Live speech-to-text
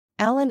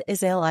Allen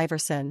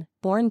Iverson,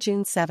 born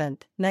June 7,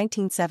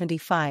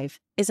 1975,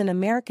 is an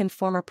American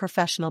former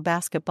professional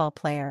basketball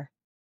player.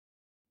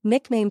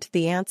 Nicknamed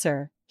The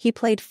Answer, he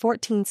played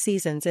 14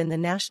 seasons in the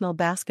National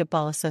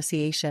Basketball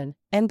Association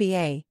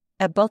 (NBA),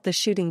 at both the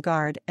shooting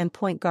guard and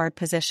point guard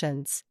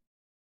positions.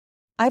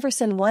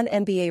 Iverson won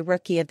NBA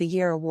Rookie of the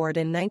Year award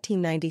in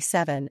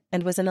 1997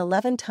 and was an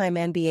 11-time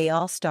NBA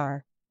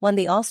All-Star, won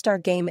the All-Star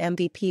Game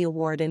MVP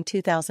award in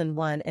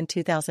 2001 and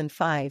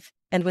 2005,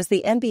 and was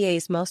the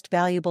NBA's Most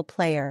Valuable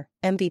Player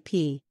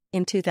 (MVP)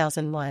 in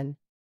 2001.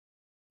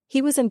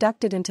 He was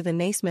inducted into the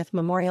Naismith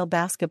Memorial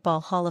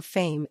Basketball Hall of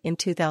Fame in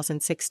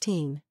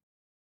 2016.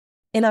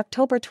 In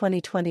October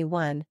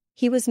 2021,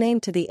 he was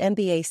named to the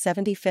NBA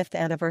 75th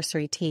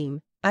anniversary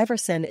team.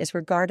 Iverson is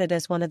regarded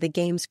as one of the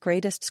game's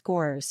greatest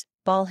scorers,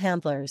 ball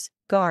handlers,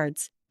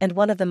 guards, and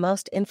one of the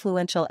most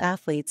influential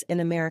athletes in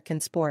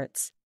American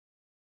sports.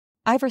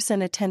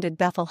 Iverson attended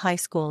Bethel High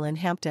School in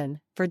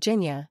Hampton,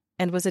 Virginia,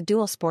 and was a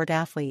dual-sport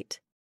athlete.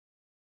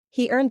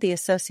 He earned the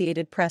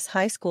Associated Press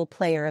High School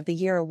Player of the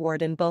Year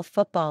award in both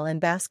football and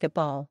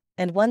basketball,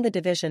 and won the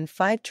Division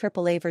V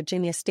AAA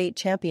Virginia State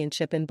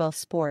Championship in both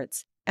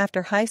sports.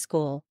 After high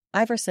school,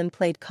 Iverson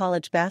played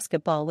college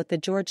basketball with the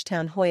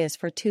Georgetown Hoyas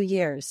for 2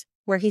 years,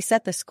 where he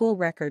set the school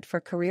record for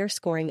career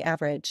scoring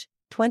average,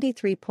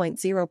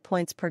 23.0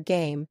 points per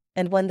game,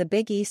 and won the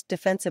Big East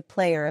Defensive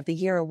Player of the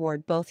Year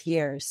award both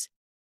years.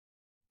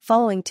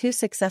 Following 2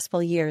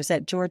 successful years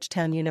at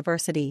Georgetown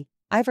University,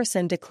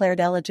 Iverson declared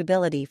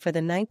eligibility for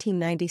the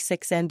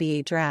 1996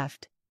 NBA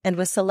Draft, and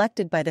was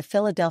selected by the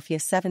Philadelphia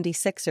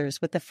 76ers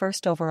with the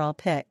first overall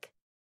pick.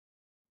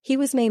 He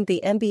was named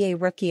the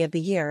NBA Rookie of the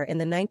Year in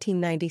the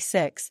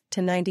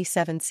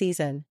 1996-97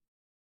 season.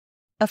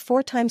 A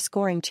 4-time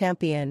scoring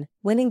champion,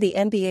 winning the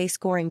NBA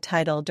scoring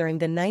title during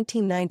the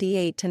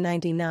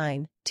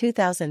 1998-99,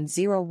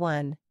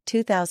 2000-01,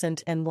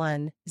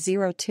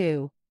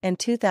 2001-02, and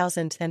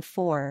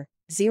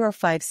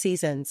 2004-05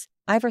 seasons,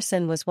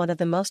 Iverson was one of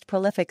the most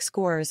prolific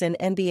scorers in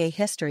NBA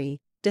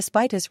history,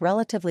 despite his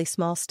relatively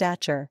small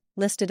stature,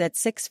 listed at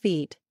 6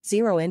 feet,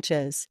 0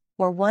 inches,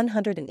 or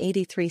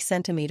 183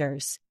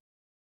 centimeters.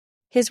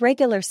 His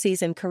regular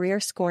season career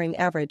scoring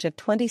average of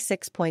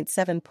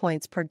 26.7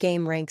 points per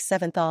game ranks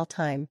 7th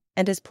all-time,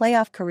 and his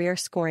playoff career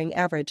scoring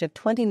average of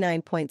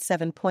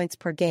 29.7 points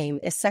per game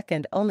is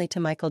second only to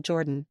Michael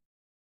Jordan.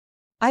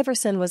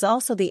 Iverson was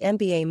also the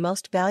NBA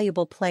Most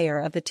Valuable Player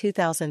of the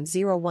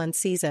 2001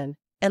 season,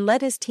 and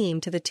led his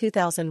team to the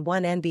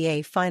 2001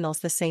 NBA Finals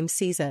the same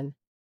season.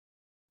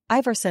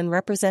 Iverson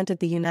represented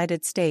the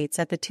United States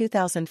at the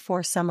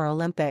 2004 Summer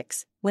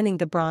Olympics, winning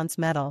the bronze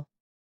medal.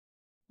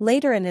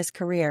 Later in his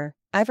career,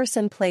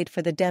 Iverson played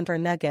for the Denver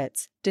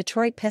Nuggets,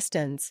 Detroit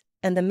Pistons,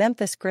 and the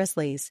Memphis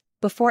Grizzlies,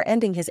 before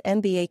ending his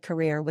NBA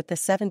career with the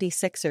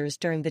 76ers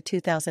during the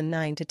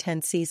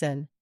 2009-10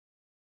 season.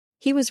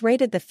 He was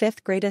rated the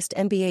 5th greatest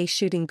NBA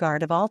shooting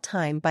guard of all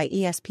time by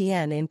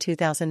ESPN in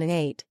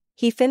 2008.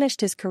 He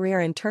finished his career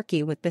in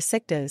Turkey with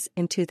Besiktas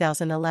in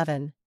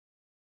 2011.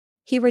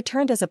 He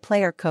returned as a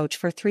player coach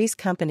for Three's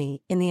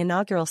Company in the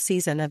inaugural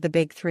season of the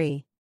Big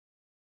Three.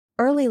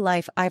 Early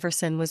life: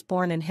 Iverson was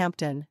born in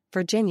Hampton,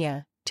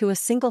 Virginia, to a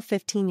single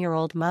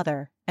 15-year-old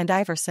mother, and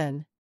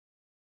Iverson.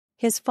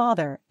 His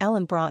father,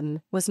 Allen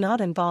Broughton, was not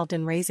involved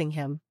in raising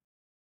him.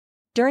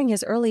 During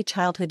his early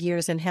childhood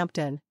years in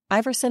Hampton,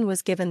 Iverson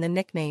was given the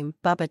nickname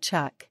Bubba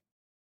Chuck.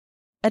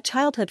 A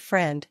childhood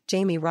friend,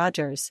 Jaime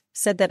Rogers,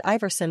 said that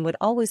Iverson would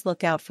always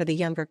look out for the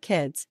younger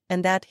kids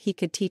and that he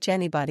could teach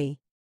anybody.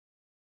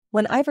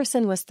 When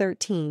Iverson was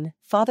 13,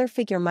 father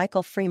figure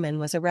Michael Freeman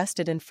was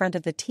arrested in front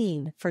of the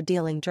teen for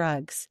dealing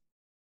drugs.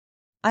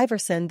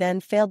 Iverson then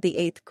failed the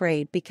 8th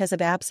grade because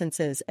of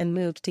absences and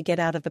moved to get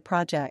out of the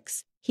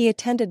projects. He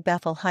attended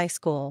Bethel High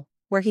School,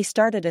 where he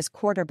started as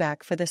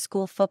quarterback for the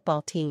school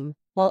football team,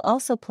 while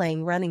also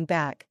playing running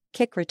back,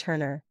 kick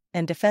returner,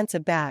 and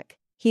defensive back.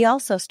 He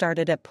also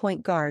started at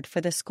point guard for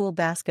the school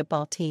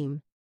basketball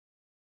team.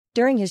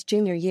 During his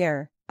junior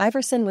year,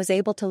 Iverson was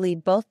able to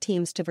lead both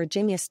teams to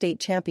Virginia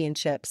State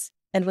championships,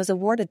 and was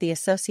awarded the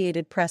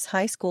Associated Press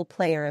High School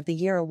Player of the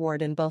Year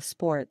award in both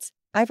sports.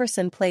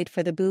 Iverson played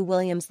for the Boo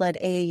Williams-led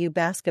AAU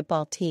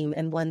basketball team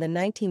and won the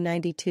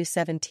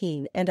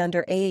 1992-17 and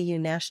under AAU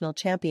National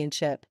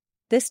Championship.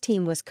 This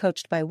team was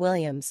coached by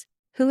Williams,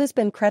 who has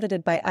been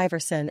credited by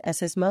Iverson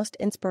as his most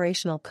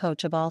inspirational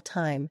coach of all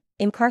time.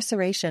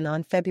 Incarceration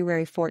on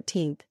February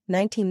 14,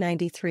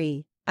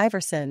 1993,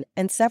 Iverson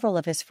and several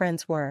of his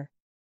friends were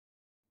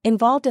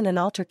involved in an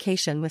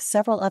altercation with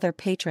several other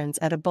patrons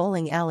at a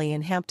bowling alley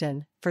in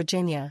Hampton,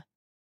 Virginia.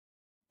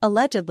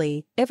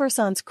 Allegedly,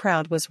 Iverson's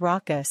crowd was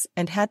raucous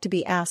and had to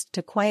be asked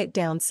to quiet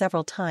down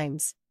several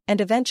times, and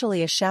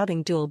eventually a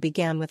shouting duel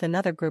began with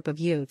another group of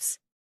youths.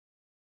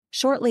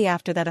 Shortly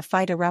after that, a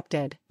fight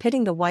erupted,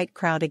 pitting the white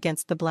crowd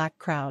against the black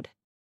crowd.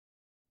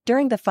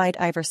 During the fight,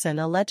 Iverson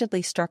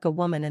allegedly struck a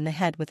woman in the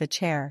head with a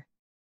chair.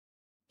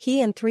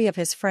 He and 3 of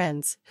his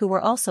friends, who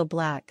were also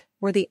black,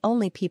 were the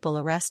only people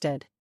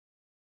arrested.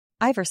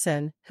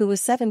 Iverson, who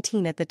was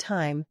 17 at the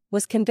time,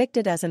 was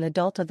convicted as an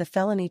adult of the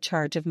felony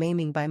charge of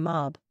maiming by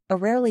mob, a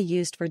rarely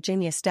used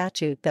Virginia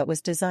statute that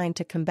was designed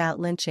to combat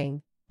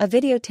lynching. A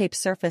videotape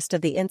surfaced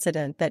of the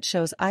incident that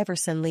shows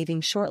Iverson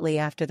leaving shortly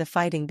after the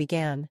fighting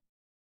began.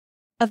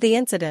 Of the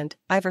incident,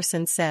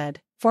 Iverson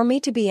said, "For me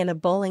to be in a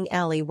bowling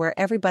alley where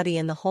everybody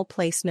in the whole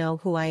place know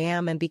who I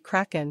am and be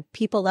crackin'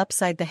 people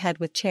upside the head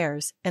with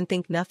chairs and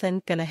think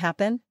nothing gonna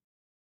happen?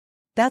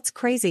 That's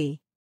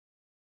crazy.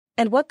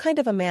 And what kind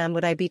of a man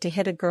would I be to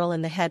hit a girl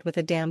in the head with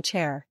a damn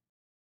chair?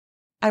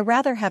 I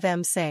rather have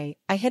em say,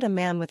 I hit a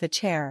man with a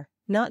chair,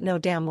 not no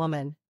damn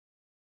woman."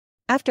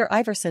 After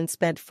Iverson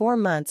spent 4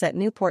 months at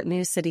Newport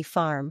News City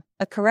Farm,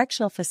 a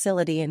correctional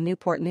facility in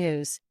Newport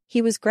News,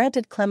 he was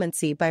granted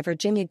clemency by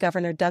Virginia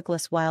Governor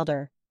Douglas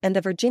Wilder, and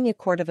the Virginia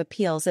Court of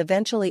Appeals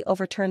eventually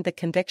overturned the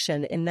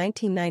conviction in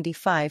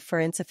 1995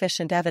 for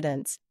insufficient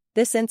evidence.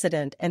 This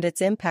incident and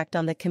its impact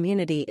on the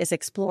community is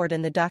explored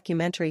in the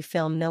documentary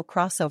film No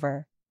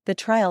Crossover: The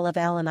Trial of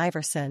Allen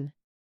Iverson.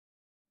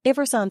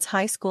 Iverson's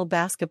high school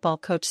basketball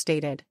coach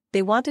stated,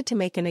 "They wanted to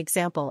make an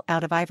example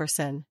out of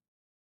Iverson."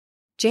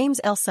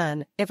 James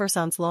Elson,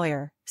 Iverson's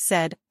lawyer,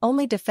 said,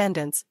 "Only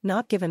defendants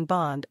not given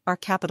bond are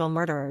capital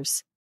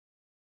murderers."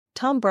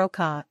 Tom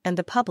Brokaw and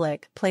the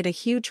public played a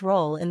huge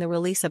role in the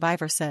release of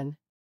Iverson.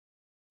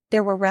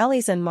 There were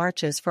rallies and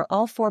marches for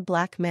all 4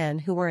 black men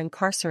who were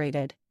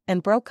incarcerated,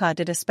 and Brokaw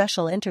did a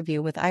special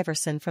interview with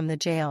Iverson from the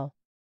jail.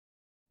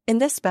 In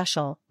this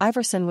special,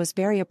 Iverson was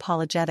very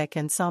apologetic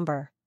and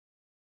somber.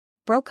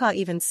 Brokaw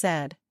even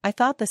said, "I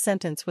thought the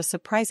sentence was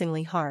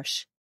surprisingly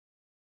harsh."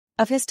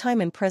 Of his time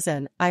in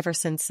prison,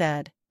 Iverson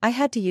said, "I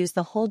had to use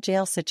the whole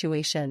jail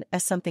situation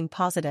as something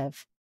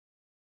positive.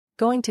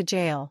 Going to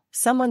jail,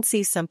 someone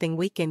sees something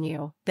weak in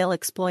you, they'll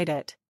exploit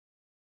it.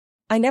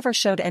 I never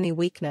showed any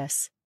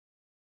weakness.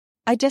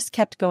 I just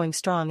kept going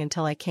strong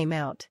until I came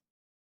out."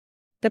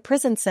 The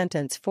prison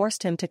sentence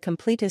forced him to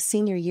complete his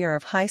senior year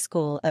of high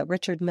school at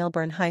Richard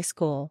Milburn High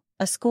School,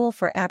 a school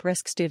for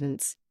at-risk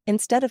students,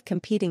 instead of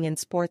competing in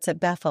sports at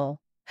Bethel.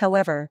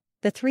 However,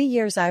 the 3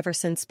 years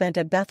Iverson spent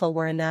at Bethel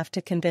were enough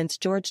to convince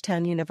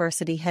Georgetown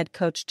University head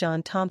coach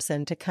John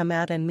Thompson to come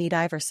out and meet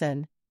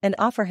Iverson, and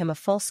offer him a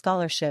full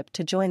scholarship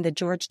to join the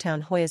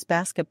Georgetown Hoyas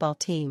basketball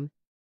team.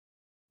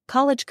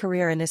 College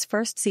career: in his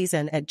first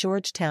season at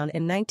Georgetown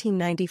in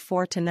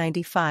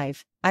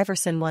 1994-95,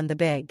 Iverson won the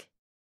Big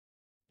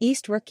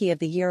East Rookie of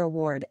the Year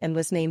award and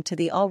was named to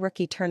the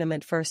All-Rookie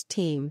Tournament first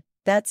team.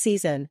 That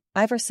season,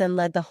 Iverson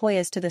led the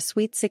Hoyas to the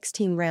Sweet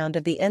 16 round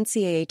of the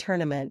NCAA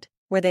tournament,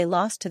 where they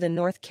lost to the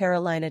North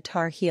Carolina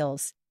Tar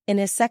Heels. In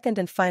his second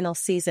and final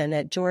season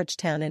at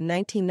Georgetown in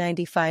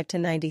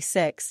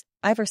 1995-96,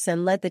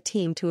 Iverson led the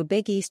team to a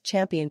Big East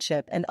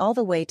championship and all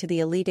the way to the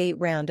Elite Eight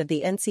round of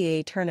the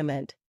NCAA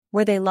tournament,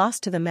 where they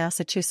lost to the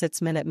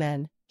Massachusetts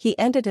Minutemen. He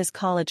ended his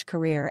college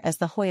career as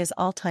the Hoyas'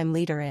 all-time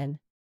leader in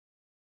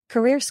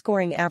career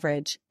scoring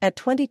average. At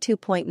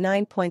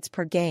 22.9 points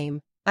per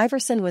game,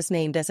 Iverson was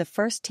named as a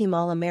first-team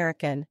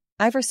All-American.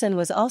 Iverson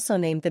was also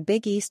named the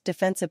Big East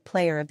Defensive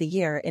Player of the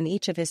Year in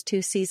each of his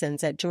 2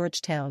 seasons at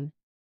Georgetown.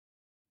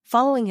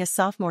 Following his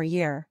sophomore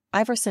year,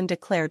 Iverson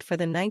declared for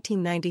the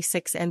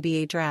 1996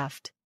 NBA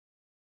draft.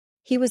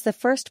 He was the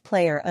first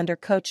player under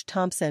Coach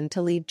Thompson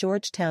to leave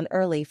Georgetown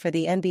early for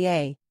the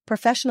NBA.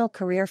 Professional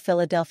career: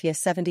 Philadelphia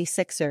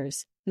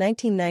 76ers,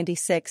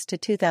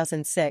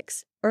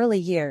 1996-2006, early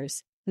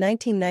years,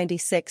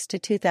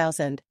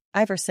 1996-2000.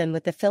 Iverson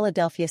with the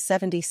Philadelphia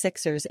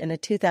 76ers in a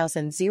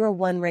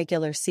 2001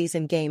 regular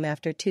season game.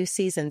 After 2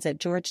 seasons at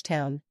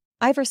Georgetown,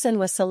 Iverson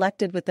was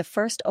selected with the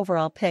first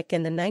overall pick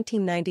in the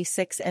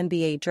 1996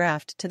 NBA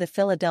draft to the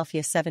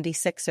Philadelphia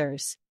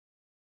 76ers.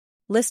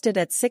 Listed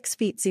at 6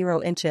 feet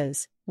 0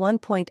 inches,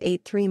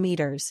 1.83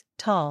 meters,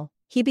 tall,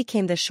 he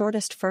became the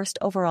shortest first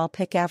overall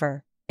pick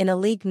ever, in a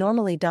league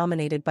normally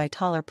dominated by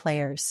taller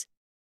players.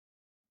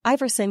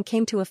 Iverson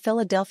came to a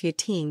Philadelphia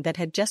team that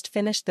had just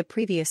finished the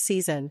previous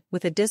season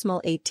with a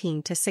dismal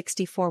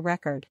 18-64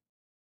 record.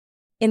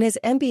 In his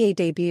NBA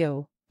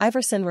debut,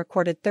 Iverson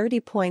recorded 30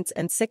 points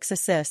and 6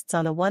 assists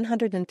on a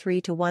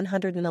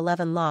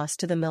 103-111 loss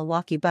to the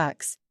Milwaukee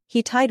Bucks.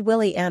 He tied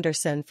Willie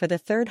Anderson for the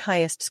 3rd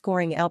highest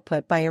scoring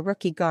output by a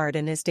rookie guard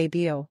in his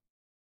debut.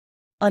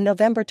 On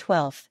November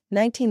 12,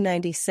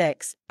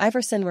 1996,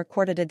 Iverson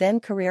recorded a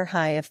then-career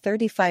high of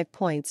 35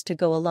 points to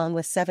go along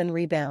with 7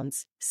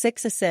 rebounds,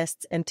 6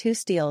 assists and 2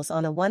 steals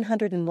on a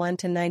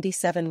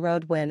 101-97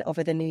 road win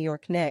over the New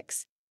York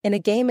Knicks. In a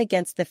game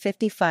against the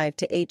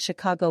 55-8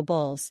 Chicago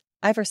Bulls,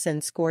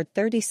 Iverson scored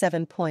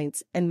 37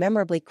 points and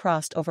memorably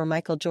crossed over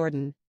Michael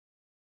Jordan.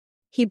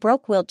 He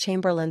broke Wilt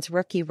Chamberlain's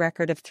rookie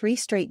record of 3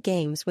 straight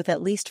games with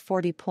at least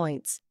 40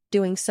 points,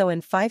 doing so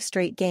in 5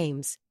 straight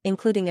games,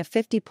 including a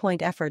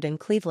 50-point effort in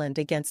Cleveland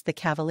against the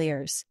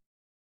Cavaliers.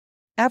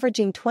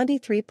 Averaging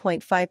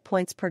 23.5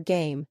 points per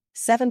game,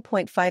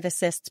 7.5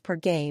 assists per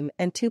game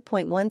and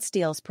 2.1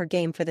 steals per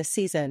game for the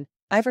season,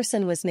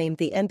 Iverson was named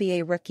the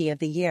NBA Rookie of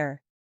the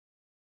Year.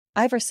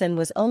 Iverson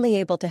was only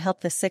able to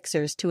help the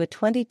Sixers to a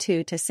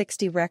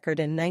 22-60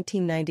 record in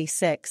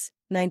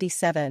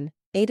 1996-97,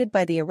 aided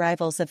by the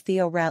arrivals of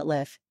Theo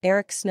Ratliff,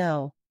 Eric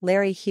Snow,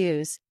 Larry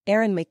Hughes,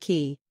 Aaron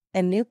McKie,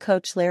 and new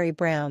coach Larry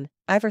Brown,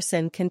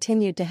 Iverson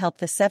continued to help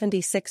the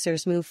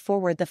 76ers move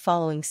forward the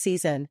following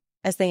season,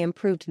 as they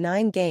improved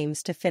 9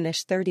 games to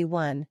finish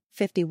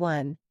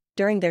 31-51.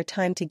 During their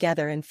time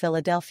together in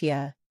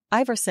Philadelphia,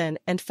 Iverson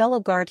and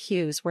fellow guard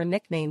Hughes were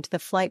nicknamed the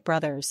Flight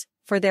Brothers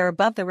for their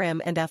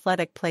above-the-rim and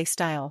athletic play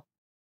style.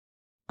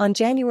 On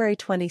January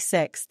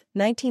 26,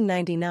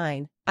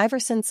 1999,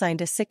 Iverson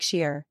signed a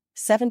 6-year,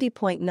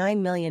 $70.9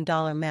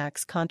 million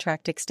max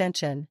contract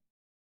extension.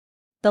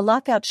 The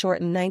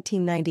lockout-shortened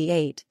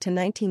 1998 to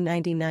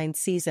 1999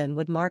 season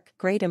would mark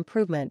great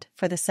improvement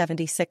for the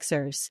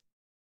 76ers.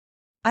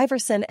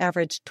 Iverson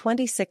averaged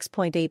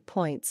 26.8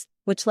 points,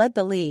 which led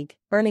the league,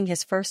 earning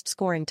his first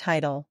scoring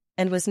title,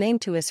 and was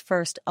named to his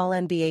first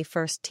All-NBA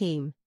first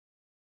team.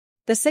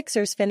 The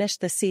Sixers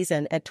finished the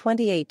season at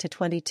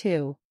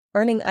 28-22,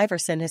 earning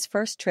Iverson his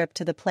first trip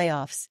to the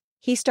playoffs.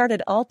 He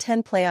started all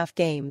 10 playoff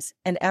games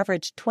and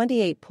averaged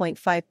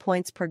 28.5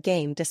 points per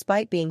game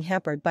despite being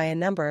hampered by a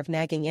number of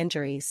nagging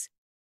injuries.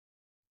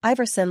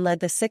 Iverson led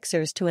the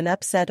Sixers to an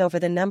upset over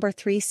the number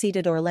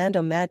 3-seeded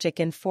Orlando Magic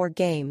in 4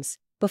 games,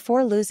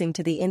 before losing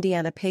to the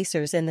Indiana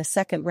Pacers in the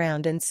second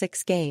round in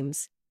 6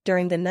 games.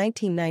 During the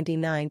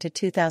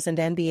 1999-2000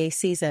 NBA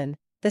season,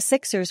 the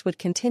Sixers would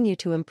continue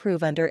to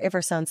improve under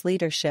Iverson's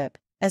leadership,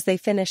 as they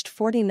finished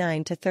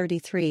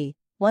 49-33,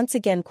 once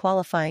again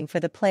qualifying for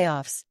the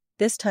playoffs,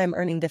 this time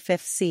earning the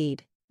 5th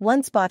seed,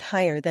 1 spot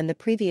higher than the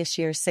previous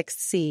year's 6th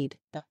seed.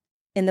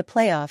 In the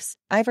playoffs,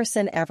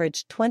 Iverson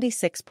averaged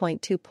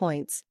 26.2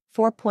 points,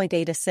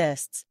 4.8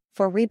 assists,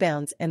 4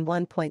 rebounds and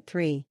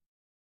 1.3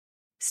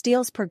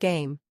 steals per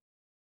game.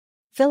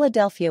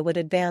 Philadelphia would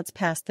advance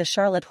past the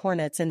Charlotte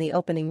Hornets in the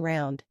opening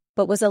round,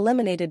 but was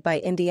eliminated by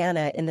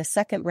Indiana in the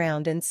second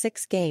round in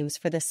 6 games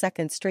for the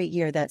second straight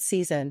year that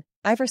season.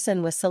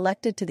 Iverson was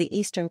selected to the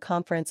Eastern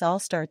Conference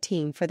All-Star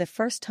team for the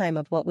first time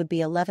of what would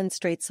be 11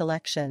 straight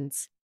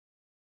selections.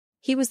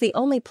 He was the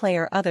only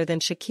player other than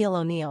Shaquille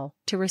O'Neal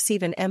to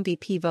receive an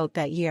MVP vote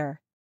that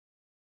year.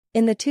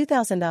 In the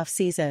 2000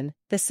 offseason,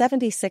 the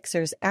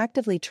 76ers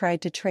actively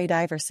tried to trade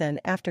Iverson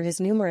after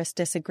his numerous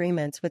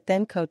disagreements with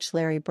then-coach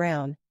Larry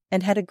Brown,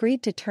 and had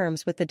agreed to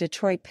terms with the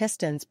Detroit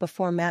Pistons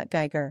before Matt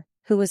Geiger,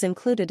 who was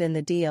included in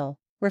the deal,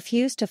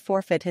 refused to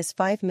forfeit his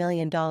 $5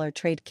 million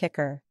trade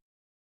kicker.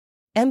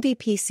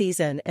 MVP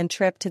season and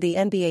trip to the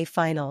NBA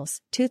Finals,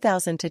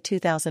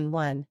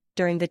 2000-2001.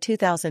 During the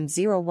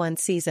 2001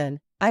 season,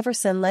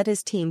 Iverson led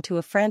his team to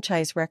a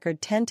franchise record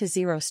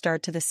 10-0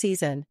 start to the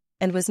season,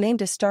 and was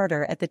named a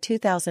starter at the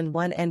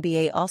 2001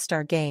 NBA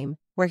All-Star Game,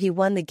 where he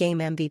won the game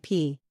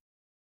MVP.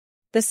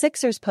 The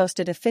Sixers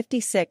posted a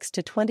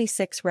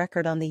 56-26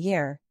 record on the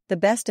year, the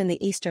best in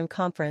the Eastern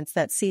Conference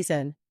that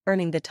season,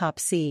 earning the top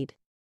seed.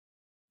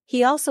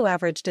 He also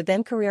averaged a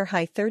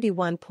then-career-high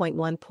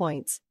 31.1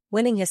 points,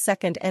 winning his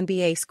second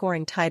NBA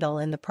scoring title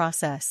in the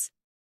process.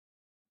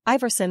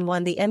 Iverson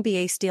won the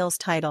NBA steals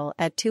title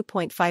at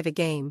 2.5 a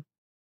game.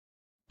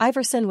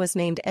 Iverson was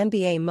named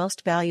NBA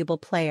Most Valuable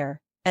Player.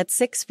 At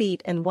 6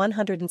 feet and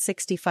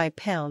 165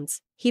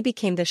 pounds, he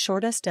became the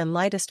shortest and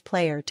lightest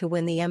player to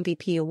win the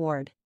MVP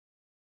award.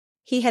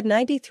 He had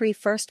 93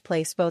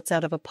 first-place votes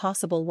out of a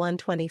possible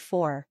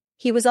 124.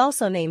 He was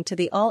also named to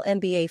the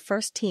All-NBA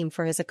First Team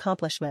for his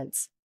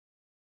accomplishments.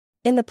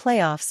 In the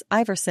playoffs,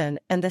 Iverson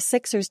and the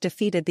Sixers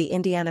defeated the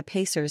Indiana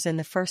Pacers in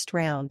the first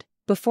round,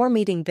 before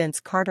meeting Vince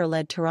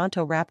Carter-led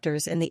Toronto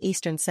Raptors in the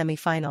Eastern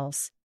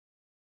semifinals.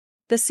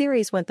 The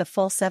series went the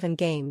full 7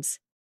 games.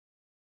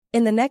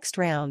 In the next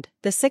round,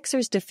 the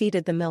Sixers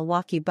defeated the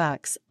Milwaukee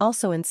Bucks,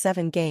 also in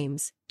 7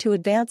 games, to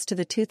advance to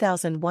the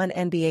 2001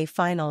 NBA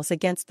Finals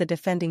against the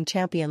defending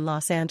champion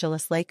Los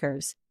Angeles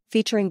Lakers,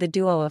 featuring the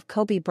duo of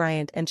Kobe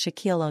Bryant and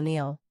Shaquille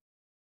O'Neal.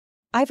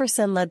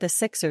 Iverson led the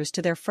Sixers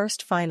to their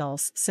first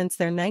finals since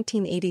their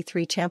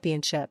 1983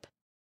 championship.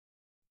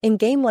 In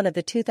Game 1 of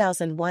the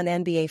 2001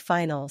 NBA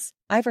Finals,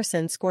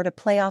 Iverson scored a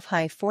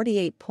playoff-high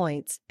 48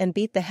 points and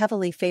beat the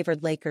heavily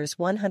favored Lakers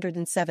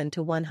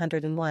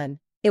 107-101.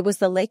 It was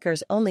the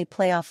Lakers' only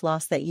playoff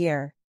loss that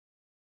year.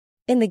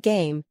 In the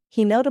game,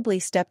 he notably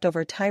stepped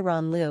over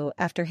Tyronn Lue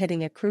after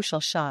hitting a crucial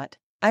shot.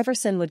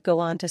 Iverson would go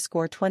on to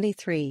score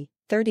 23,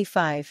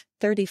 35,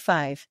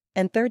 35,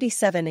 and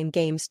 37 in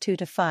games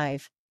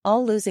 2-5,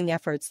 all losing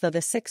efforts though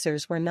the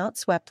Sixers were not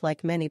swept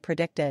like many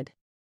predicted.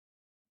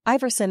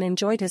 Iverson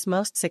enjoyed his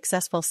most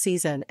successful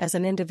season as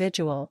an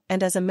individual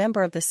and as a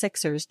member of the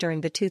Sixers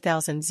during the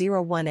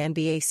 2001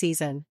 NBA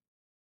season.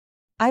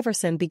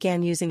 Iverson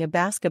began using a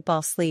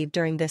basketball sleeve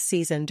during this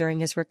season during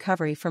his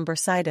recovery from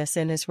bursitis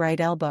in his right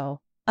elbow.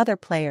 Other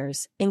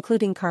players,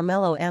 including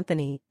Carmelo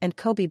Anthony and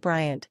Kobe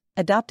Bryant,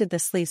 adopted the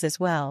sleeves as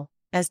well,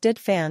 as did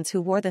fans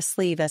who wore the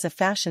sleeve as a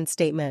fashion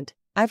statement.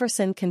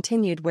 Iverson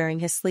continued wearing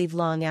his sleeve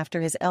long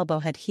after his elbow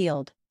had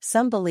healed.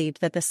 Some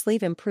believed that the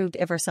sleeve improved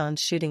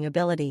Iverson's shooting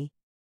ability.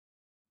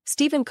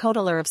 Stephen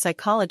Kotler of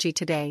Psychology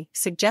Today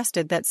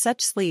suggested that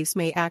such sleeves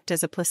may act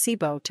as a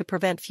placebo to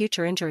prevent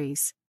future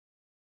injuries.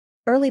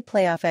 Early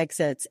playoff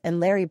exits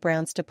and Larry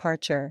Brown's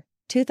departure.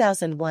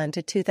 2001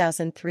 to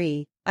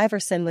 2003,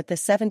 Iverson with the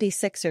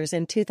 76ers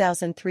in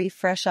 2003.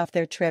 Fresh off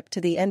their trip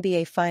to the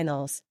NBA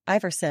Finals,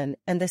 Iverson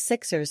and the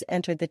Sixers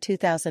entered the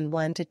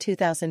 2001 to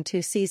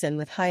 2002 season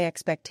with high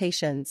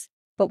expectations,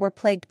 but were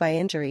plagued by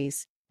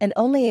injuries, and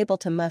only able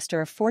to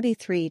muster a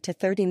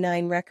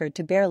 43-39 record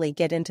to barely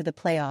get into the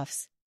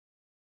playoffs.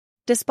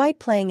 Despite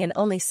playing in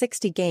only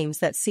 60 games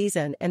that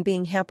season and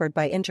being hampered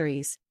by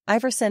injuries,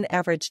 Iverson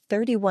averaged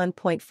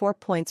 31.4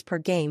 points per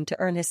game to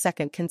earn his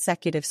second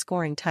consecutive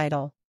scoring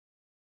title.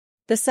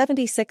 The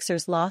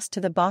 76ers lost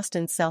to the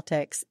Boston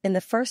Celtics in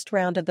the first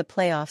round of the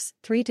playoffs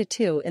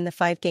 3-2 in the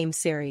 5-game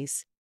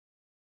series.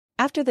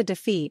 After the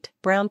defeat,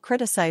 Brown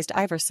criticized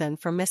Iverson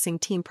for missing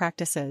team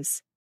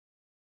practices.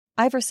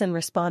 Iverson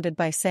responded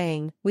by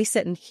saying, "We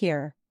sittin'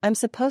 here, I'm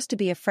supposed to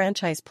be a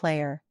franchise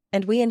player,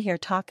 and we in here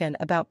talkin'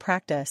 about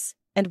practice,"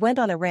 and went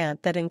on a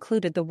rant that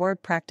included the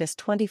word practice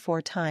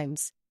 24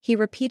 times. He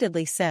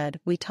repeatedly said,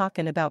 "We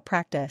talkin' about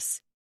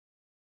practice.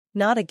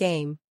 Not a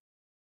game."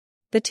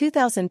 The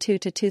 2002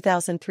 to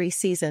 2003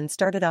 season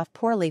started off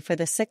poorly for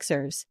the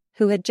Sixers,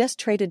 who had just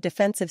traded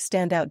defensive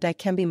standout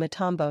Dikembe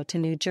Mutombo to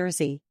New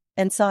Jersey,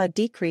 and saw a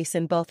decrease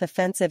in both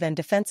offensive and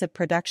defensive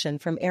production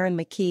from Aaron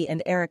McKie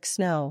and Eric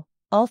Snow,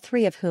 all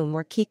three of whom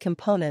were key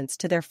components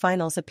to their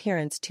finals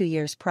appearance 2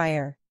 years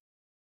prior.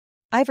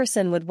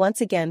 Iverson would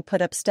once again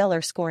put up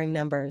stellar scoring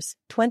numbers,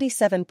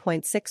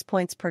 27.6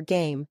 points per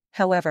game,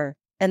 however,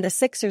 and the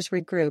Sixers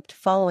regrouped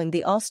following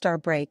the All-Star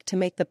break to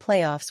make the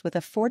playoffs with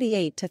a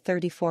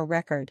 48-34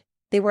 record.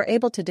 They were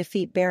able to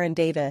defeat Baron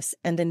Davis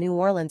and the New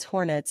Orleans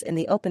Hornets in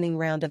the opening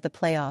round of the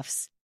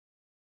playoffs.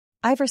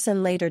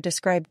 Iverson later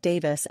described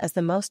Davis as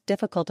the most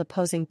difficult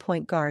opposing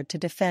point guard to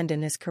defend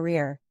in his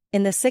career.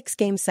 In the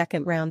 6-game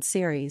second-round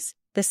series,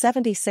 the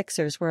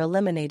 76ers were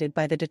eliminated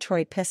by the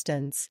Detroit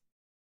Pistons.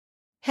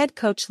 Head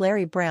coach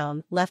Larry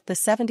Brown left the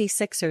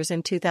 76ers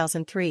in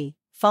 2003,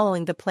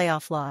 following the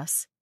playoff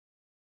loss.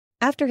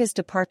 After his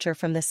departure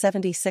from the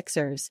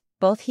 76ers,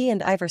 both he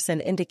and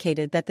Iverson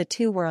indicated that the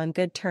two were on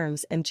good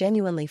terms and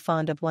genuinely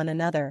fond of one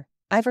another.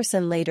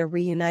 Iverson later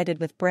reunited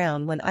with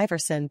Brown when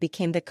Iverson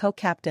became the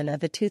co-captain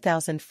of the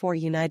 2004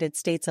 United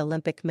States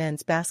Olympic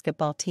men's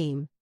basketball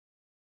team.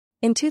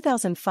 In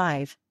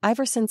 2005,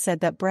 Iverson said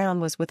that Brown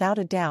was without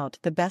a doubt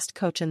the best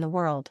coach in the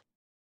world.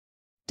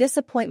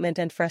 Disappointment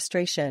and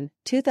frustration.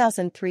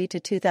 2003 to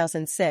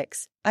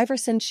 2006,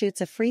 Iverson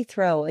shoots a free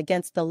throw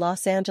against the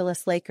Los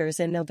Angeles Lakers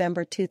in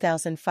November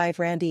 2005.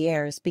 Randy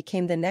Ayers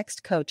became the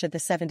next coach of the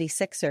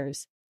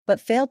 76ers,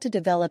 but failed to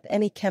develop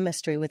any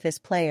chemistry with his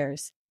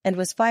players, and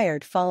was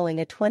fired following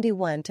a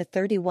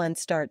 21-31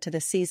 start to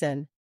the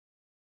season.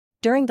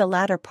 During the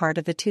latter part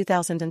of the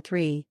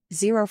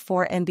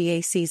 2003-04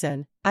 NBA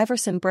season,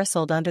 Iverson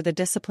bristled under the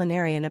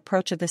disciplinarian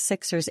approach of the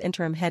Sixers'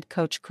 interim head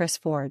coach Chris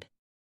Ford.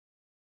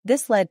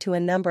 This led to a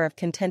number of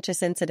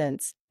contentious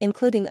incidents,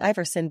 including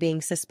Iverson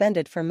being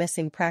suspended for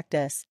missing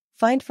practice,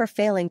 fined for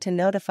failing to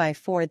notify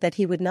Ford that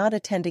he would not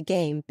attend a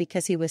game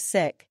because he was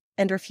sick,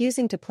 and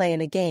refusing to play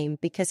in a game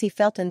because he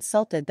felt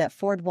insulted that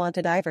Ford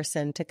wanted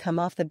Iverson to come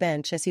off the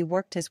bench as he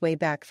worked his way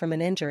back from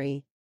an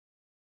injury.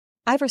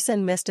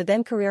 Iverson missed a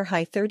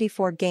then-career-high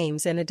 34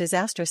 games in a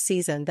disastrous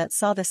season that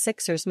saw the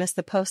Sixers miss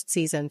the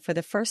postseason for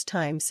the first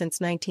time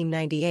since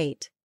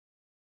 1998.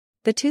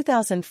 The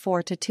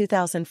 2004 to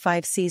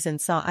 2005 season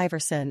saw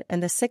Iverson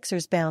and the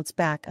Sixers bounce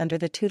back under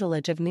the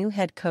tutelage of new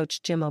head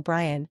coach Jim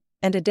O'Brien,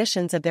 and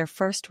additions of their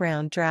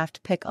first-round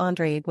draft pick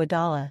Andre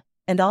Iguodala,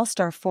 and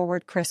all-star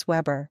forward Chris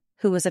Webber,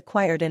 who was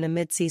acquired in a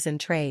mid-season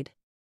trade.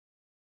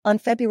 On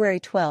February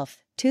 12,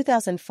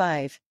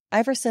 2005,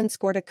 Iverson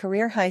scored a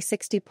career-high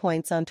 60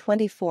 points on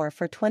 24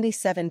 for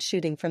 27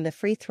 shooting from the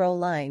free throw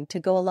line to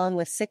go along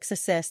with 6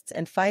 assists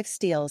and 5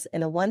 steals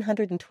in a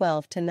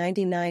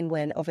 112-99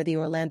 win over the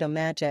Orlando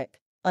Magic.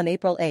 On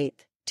April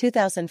 8,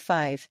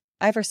 2005,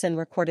 Iverson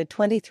recorded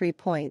 23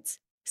 points,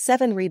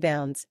 7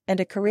 rebounds, and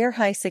a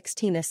career-high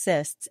 16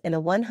 assists in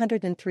a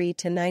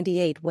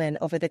 103-98 win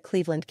over the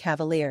Cleveland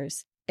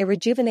Cavaliers. A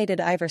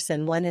rejuvenated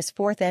Iverson won his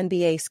 4th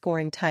NBA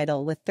scoring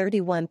title with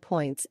 31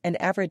 points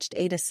and averaged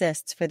 8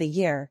 assists for the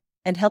year,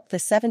 and helped the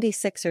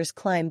 76ers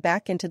climb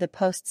back into the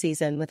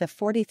postseason with a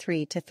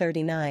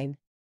 43-39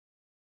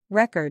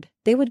 record.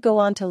 They would go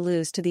on to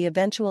lose to the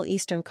eventual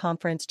Eastern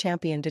Conference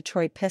champion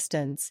Detroit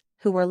Pistons,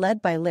 who were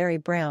led by Larry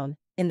Brown,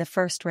 in the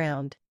first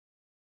round.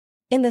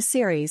 In the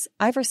series,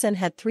 Iverson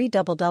had 3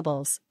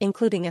 double-doubles,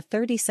 including a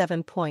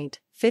 37-point,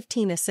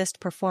 15-assist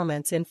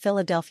performance in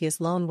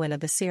Philadelphia's lone win of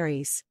the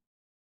series.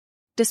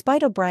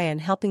 Despite O'Brien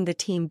helping the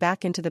team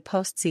back into the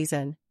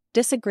postseason,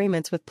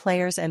 disagreements with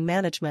players and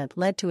management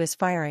led to his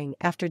firing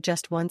after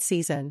just 1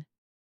 season.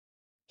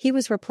 He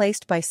was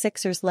replaced by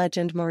Sixers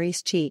legend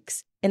Maurice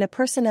Cheeks, in a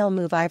personnel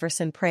move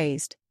Iverson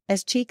praised,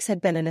 as Cheeks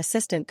had been an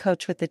assistant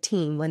coach with the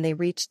team when they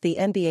reached the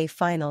NBA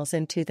Finals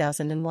in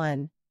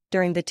 2001.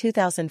 During the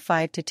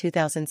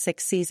 2005-2006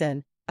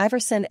 season,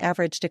 Iverson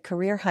averaged a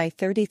career-high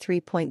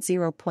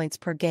 33.0 points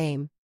per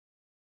game.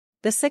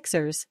 The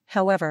Sixers,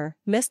 however,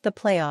 missed the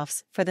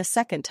playoffs for the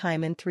second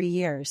time in 3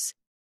 years.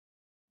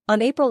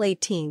 On April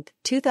 18,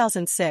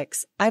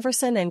 2006,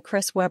 Iverson and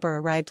Chris Webber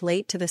arrived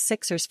late to the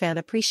Sixers fan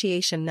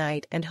appreciation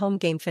night and home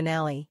game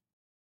finale.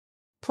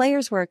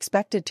 Players were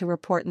expected to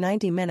report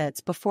 90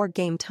 minutes before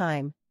game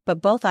time,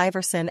 but both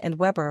Iverson and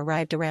Webber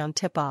arrived around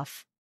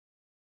tip-off.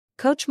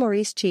 Coach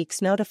Maurice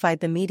Cheeks notified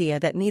the media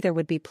that neither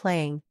would be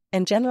playing,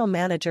 and general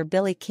manager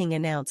Billy King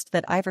announced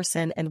that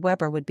Iverson and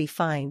Webber would be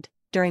fined.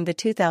 During the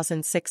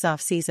 2006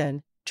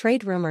 offseason,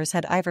 trade rumors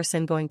had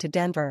Iverson going to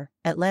Denver,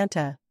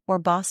 Atlanta, or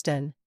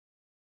Boston.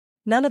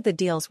 None of the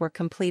deals were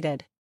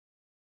completed.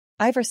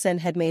 Iverson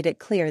had made it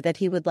clear that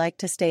he would like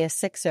to stay a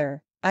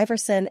Sixer.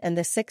 Iverson and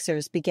the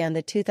Sixers began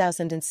the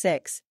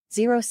 2006-07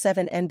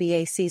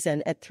 NBA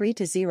season at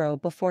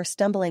 3-0 before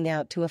stumbling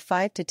out to a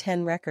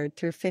 5-10 record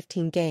through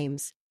 15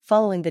 games.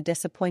 Following the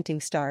disappointing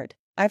start,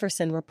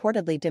 Iverson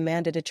reportedly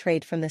demanded a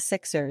trade from the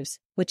Sixers,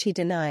 which he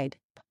denied.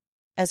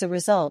 As a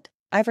result,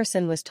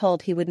 Iverson was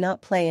told he would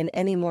not play in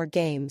any more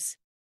games.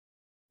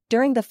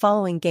 During the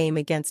following game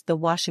against the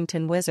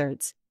Washington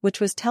Wizards, which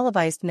was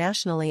televised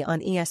nationally on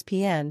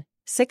ESPN,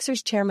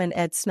 Sixers chairman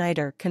Ed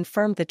Snyder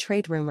confirmed the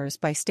trade rumors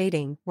by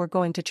stating, "We're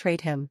going to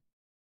trade him.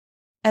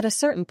 At a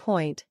certain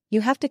point,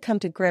 you have to come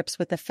to grips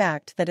with the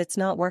fact that it's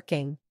not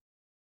working.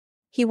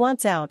 He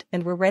wants out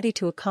and we're ready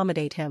to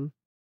accommodate him."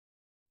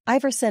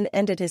 Iverson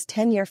ended his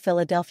 10-year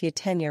Philadelphia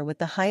tenure with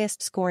the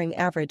highest scoring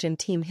average in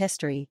team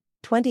history,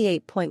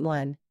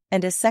 28.1,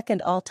 and is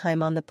second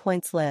all-time on the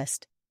points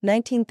list,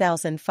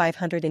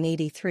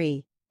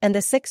 19,583, and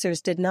the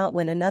Sixers did not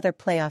win another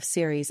playoff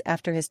series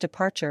after his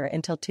departure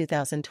until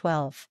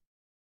 2012.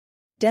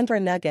 Denver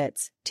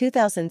Nuggets,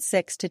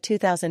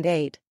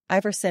 2006-2008,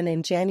 Iverson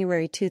in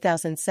January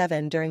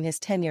 2007. During his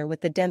tenure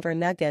with the Denver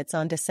Nuggets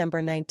on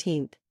December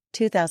 19,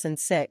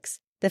 2006,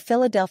 the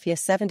Philadelphia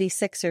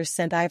 76ers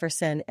sent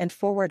Iverson and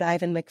forward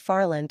Ivan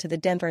McFarland to the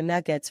Denver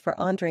Nuggets for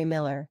Andre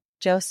Miller,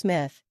 Joe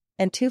Smith,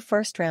 and 2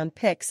 first-round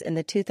picks in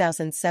the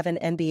 2007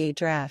 NBA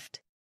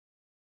draft.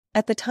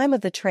 At the time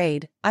of the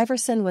trade,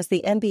 Iverson was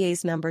the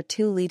NBA's number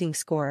 2 leading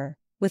scorer,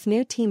 with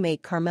new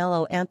teammate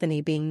Carmelo Anthony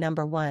being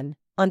number 1.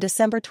 On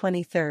December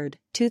 23,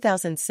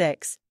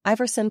 2006,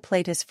 Iverson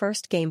played his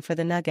first game for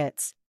the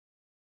Nuggets.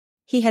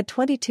 He had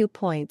 22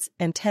 points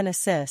and 10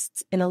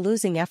 assists in a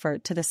losing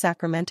effort to the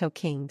Sacramento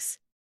Kings.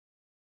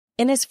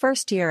 In his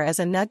first year as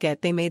a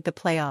Nugget, they made the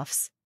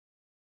playoffs.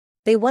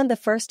 They won the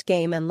first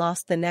game and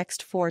lost the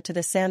next 4 to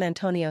the San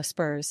Antonio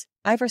Spurs.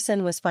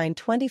 Iverson was fined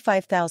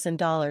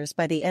 $25,000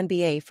 by the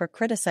NBA for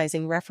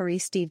criticizing referee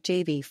Steve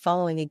Javie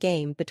following a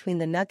game between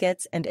the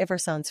Nuggets and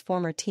Iverson's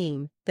former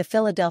team, the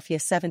Philadelphia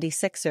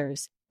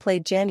 76ers,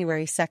 played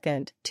January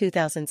 2,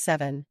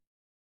 2007.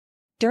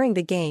 During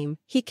the game,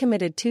 he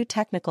committed 2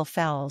 technical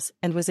fouls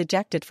and was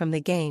ejected from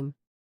the game.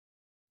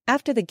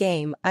 After the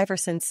game,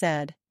 Iverson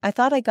said, "I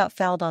thought I got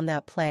fouled on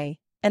that play.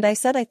 And I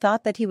said I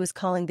thought that he was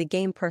calling the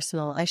game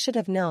personal. I should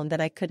have known that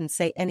I couldn't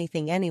say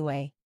anything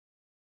anyway.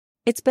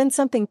 It's been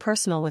something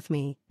personal with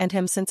me and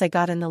him since I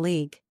got in the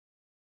league.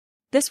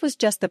 This was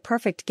just the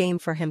perfect game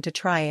for him to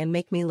try and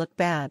make me look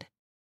bad."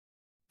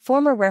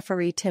 Former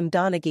referee Tim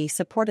Donaghy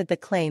supported the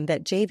claim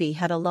that Javie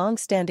had a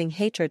long-standing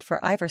hatred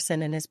for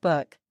Iverson in his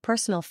book,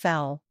 Personal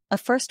Foul, a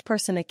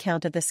first-person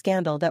account of the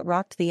scandal that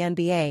rocked the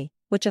NBA,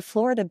 which a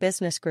Florida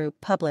business group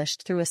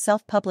published through a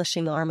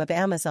self-publishing arm of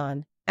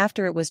Amazon,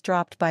 after it was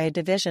dropped by a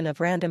division of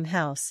Random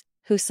House,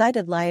 who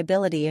cited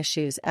liability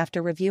issues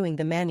after reviewing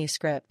the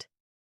manuscript.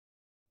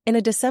 In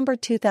a December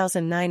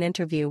 2009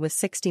 interview with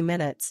 60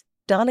 Minutes,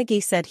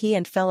 Donaghy said he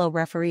and fellow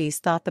referees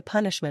thought the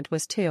punishment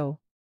was too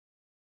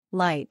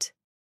light.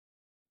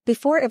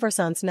 Before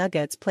Iverson's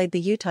Nuggets played the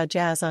Utah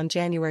Jazz on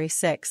January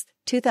 6,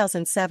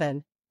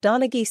 2007,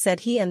 Donaghy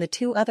said he and the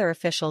 2 other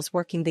officials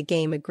working the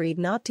game agreed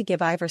not to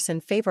give Iverson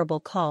favorable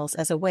calls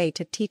as a way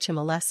to teach him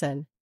a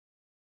lesson.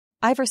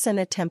 Iverson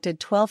attempted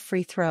 12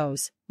 free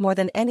throws, more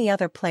than any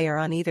other player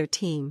on either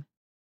team.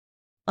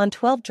 On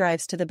 12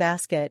 drives to the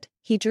basket,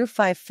 he drew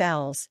 5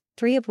 fouls,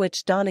 3 of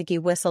which Donaghy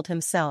whistled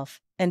himself,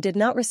 and did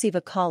not receive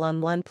a call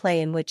on one play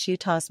in which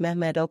Utah's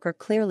Mehmet Okur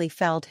clearly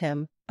fouled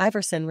him.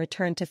 Iverson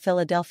returned to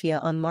Philadelphia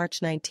on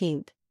March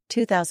 19,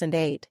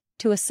 2008,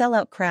 to a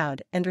sellout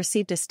crowd and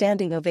received a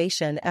standing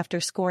ovation after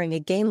scoring a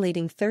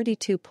game-leading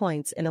 32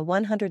 points in a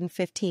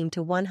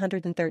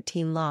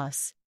 115-113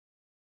 loss.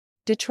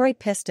 Detroit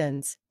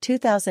Pistons,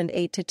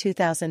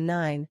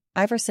 2008-2009,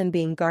 Iverson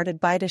being guarded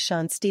by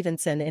Deshaun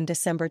Stevenson in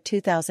December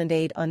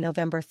 2008. On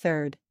November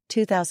 3,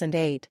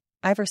 2008,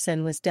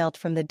 Iverson was dealt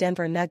from the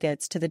Denver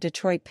Nuggets to the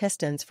Detroit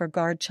Pistons for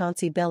guard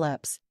Chauncey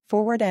Billups,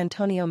 forward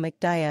Antonio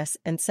McDyess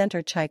and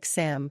center Chike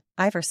Sam.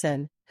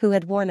 Iverson, who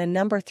had worn a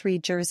number 3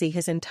 jersey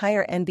his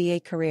entire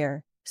NBA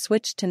career,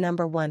 switched to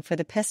number 1 for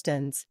the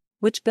Pistons,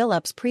 which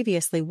Billups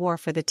previously wore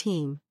for the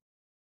team.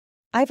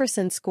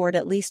 Iverson scored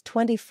at least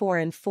 24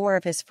 in 4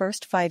 of his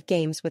first 5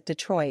 games with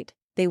Detroit.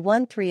 They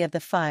won 3 of the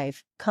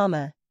 5,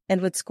 and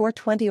would score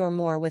 20 or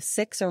more with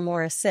 6 or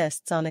more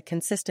assists on a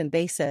consistent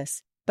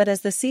basis, but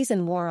as the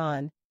season wore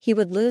on, he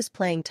would lose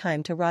playing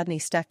time to Rodney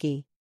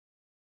Stuckey.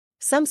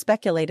 Some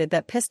speculated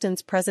that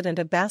Pistons president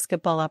of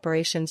basketball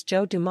operations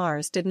Joe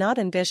Dumars did not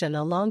envision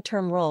a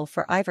long-term role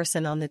for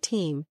Iverson on the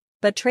team,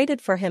 but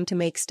traded for him to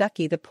make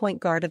Stuckey the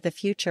point guard of the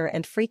future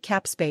and free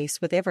cap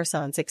space with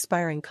Iverson's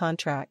expiring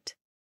contract.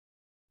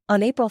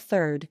 On April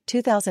 3,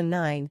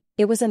 2009,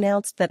 it was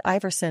announced that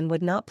Iverson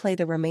would not play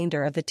the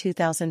remainder of the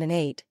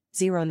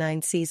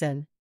 2008-09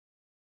 season.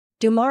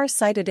 Dumars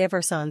cited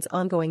Iverson's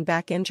ongoing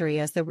back injury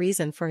as the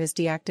reason for his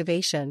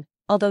deactivation,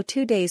 although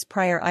 2 days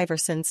prior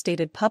Iverson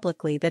stated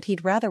publicly that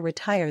he'd rather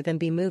retire than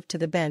be moved to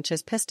the bench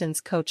as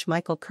Pistons coach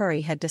Michael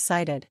Curry had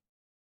decided.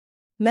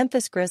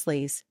 Memphis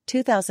Grizzlies,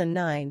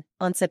 2009.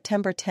 On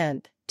September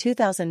 10,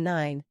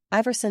 2009,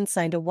 Iverson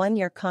signed a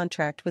 1-year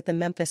contract with the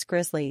Memphis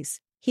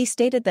Grizzlies. He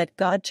stated that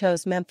God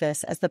chose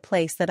Memphis as the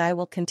place that I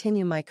will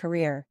continue my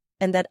career,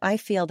 and that I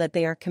feel that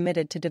they are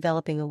committed to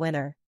developing a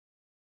winner.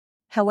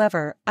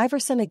 However,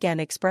 Iverson again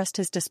expressed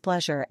his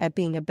displeasure at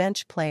being a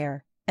bench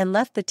player, and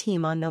left the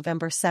team on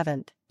November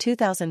 7,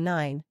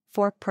 2009,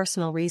 for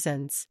personal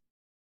reasons.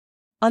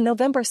 On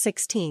November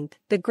 16,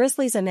 the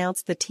Grizzlies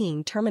announced the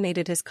team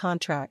terminated his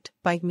contract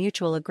by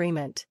mutual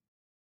agreement.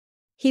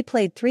 He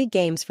played 3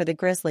 games for the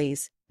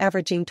Grizzlies,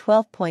 averaging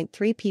 12.3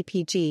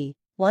 ppg,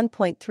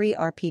 1.3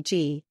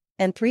 rpg,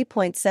 and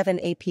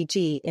 3.7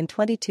 apg in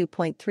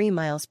 22.3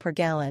 miles per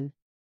gallon.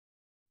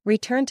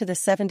 Returned to the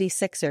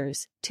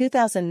 76ers,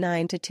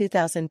 2009 to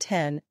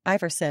 2010,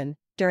 Iverson,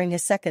 during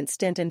his second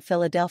stint in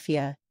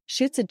Philadelphia,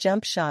 shoots a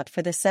jump shot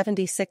for the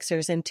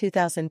 76ers in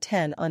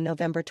 2010. On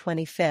November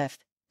 25,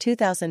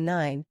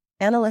 2009,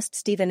 analyst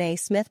Stephen A.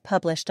 Smith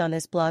published on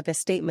his blog a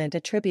statement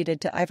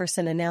attributed to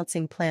Iverson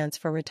announcing plans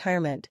for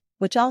retirement,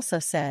 which also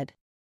said,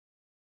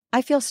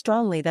 "I feel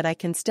strongly that I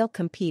can still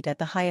compete at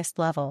the highest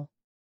level."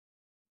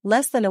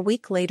 Less than a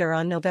week later,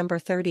 on November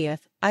 30,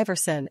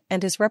 Iverson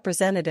and his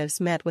representatives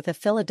met with a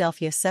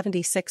Philadelphia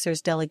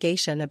 76ers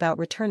delegation about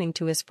returning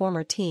to his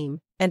former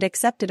team, and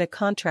accepted a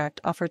contract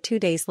offer 2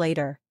 days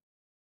later.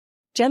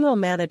 General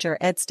manager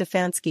Ed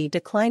Stefanski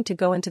declined to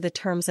go into the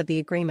terms of the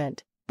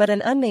agreement, but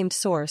an unnamed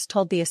source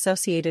told the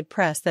Associated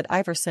Press that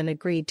Iverson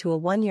agreed to a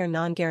 1-year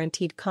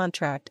non-guaranteed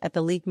contract at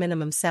the league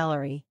minimum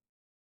salary.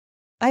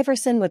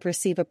 Iverson would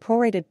receive a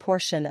prorated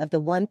portion of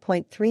the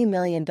 $1.3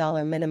 million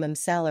minimum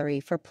salary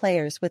for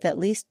players with at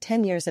least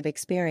 10 years of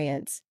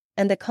experience,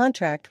 and the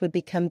contract would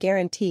become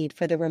guaranteed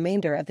for the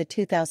remainder of the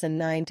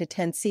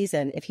 2009-10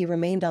 season if he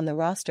remained on the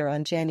roster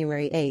on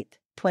January 8,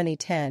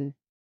 2010.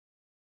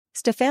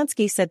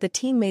 Stefanski said the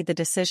team made the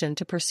decision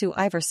to pursue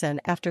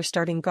Iverson after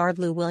starting guard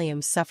Lou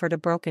Williams suffered a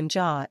broken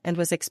jaw and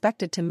was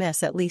expected to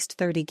miss at least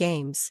 30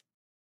 games.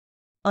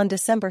 On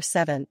December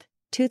 7,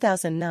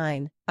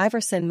 2009,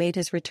 Iverson made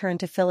his return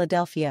to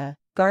Philadelphia,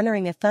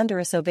 garnering a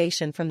thunderous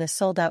ovation from the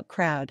sold-out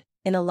crowd.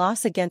 In a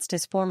loss against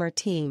his former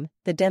team,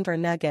 the Denver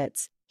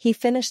Nuggets, he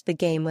finished the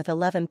game with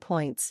 11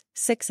 points,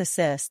 6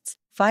 assists,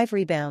 5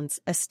 rebounds,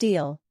 a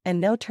steal, and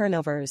no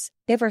turnovers.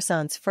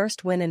 Iverson's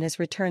first win in his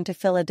return to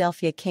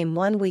Philadelphia came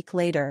 1 week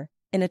later,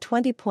 in a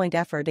 20-point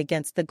effort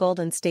against the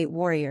Golden State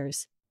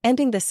Warriors,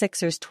 ending the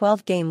Sixers'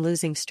 12-game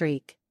losing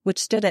streak, which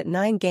stood at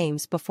 9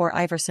 games before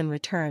Iverson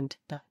returned.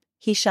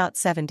 He shot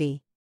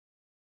 70%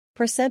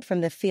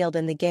 from the field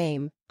in the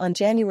game. On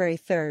January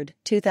 3,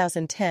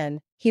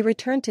 2010, he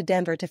returned to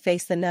Denver to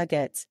face the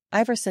Nuggets.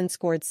 Iverson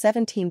scored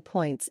 17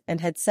 points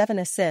and had 7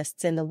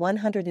 assists in the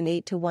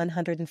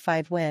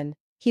 108-105 win.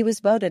 He was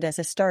voted as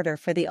a starter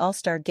for the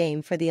All-Star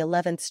game for the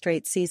 11th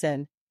straight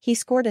season. He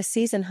scored a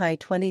season-high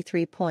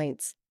 23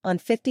 points, on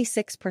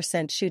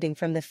 56% shooting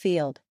from the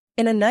field,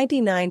 in a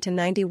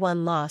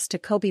 99-91 loss to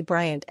Kobe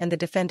Bryant and the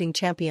defending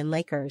champion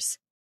Lakers.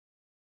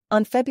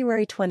 On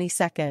February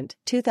 22,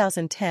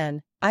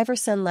 2010,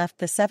 Iverson left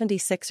the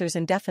 76ers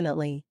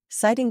indefinitely,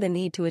 citing the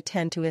need to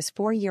attend to his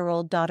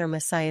 4-year-old daughter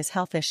Messiah's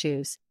health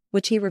issues,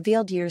 which he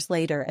revealed years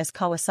later as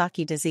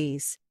Kawasaki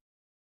disease.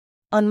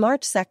 On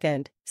March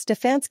 2,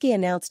 Stefanski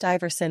announced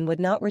Iverson would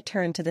not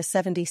return to the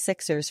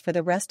 76ers for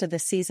the rest of the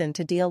season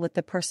to deal with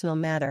the personal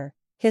matter.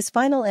 His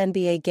final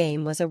NBA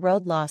game was a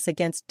road loss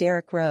against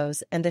Derrick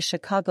Rose and the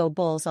Chicago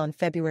Bulls on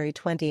February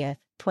 20,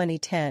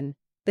 2010.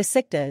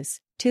 Besiktas,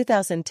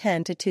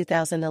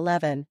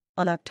 2010-2011,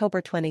 on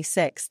October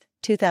 26,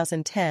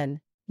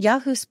 2010,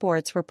 Yahoo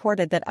Sports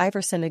reported that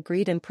Iverson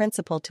agreed in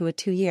principle to a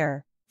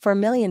 2-year, $4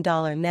 million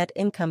net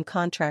income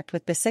contract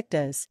with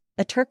Besiktas,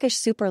 a Turkish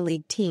Super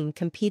League team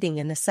competing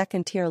in the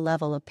second-tier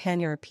level of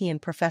pan-European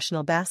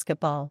professional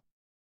basketball.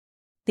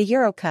 The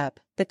Eurocup,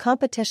 the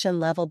competition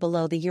level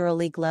below the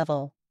EuroLeague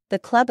level. The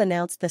club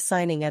announced the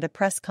signing at a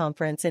press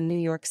conference in New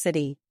York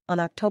City, on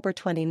October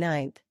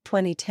 29,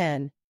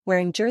 2010,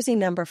 wearing jersey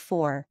number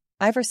 4.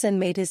 Iverson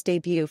made his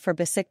debut for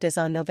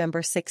Besiktas on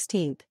November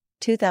 16,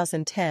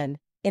 2010,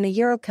 in a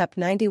Eurocup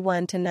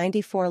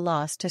 91-94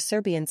 loss to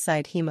Serbian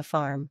side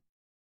Hemofarm.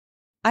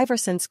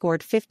 Iverson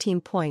scored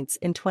 15 points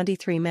in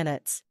 23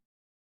 minutes.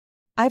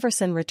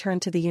 Iverson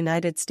returned to the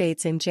United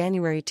States in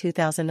January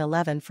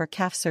 2011 for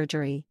calf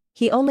surgery.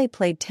 He only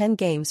played 10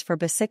 games for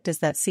Besiktas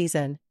that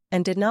season,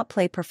 and did not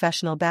play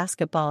professional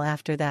basketball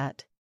after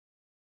that.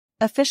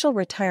 Official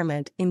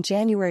retirement. In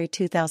January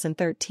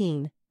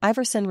 2013,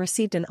 Iverson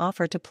received an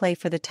offer to play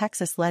for the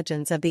Texas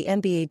Legends of the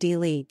NBA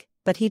D-League,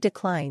 but he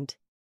declined.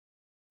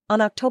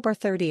 On October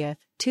 30,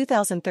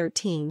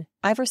 2013,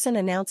 Iverson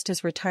announced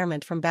his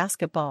retirement from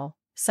basketball,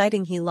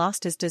 citing he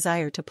lost his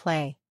desire to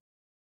play.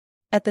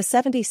 At the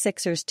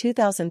 76ers'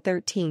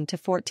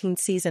 2013-14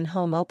 season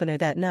home opener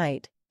that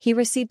night, he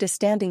received a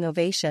standing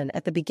ovation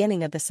at the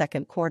beginning of the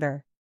second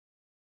quarter.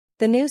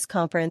 The news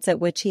conference at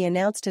which he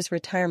announced his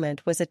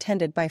retirement was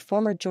attended by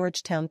former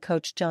Georgetown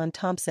coach John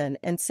Thompson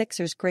and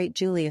Sixers great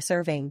Julius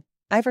Erving.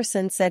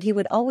 Iverson said he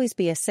would always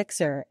be a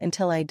Sixer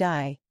until I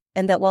die,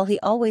 and that while he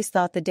always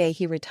thought the day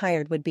he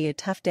retired would be a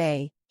tough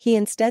day, he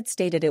instead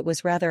stated it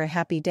was rather a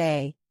happy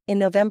day. In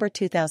November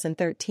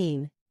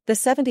 2013, the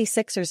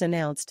 76ers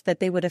announced that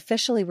they would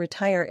officially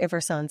retire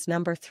Iverson's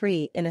number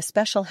 3 in a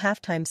special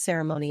halftime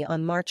ceremony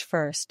on March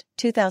 1,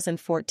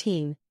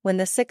 2014, when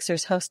the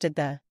Sixers hosted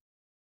the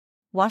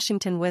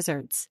Washington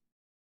Wizards.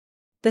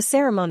 The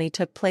ceremony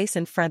took place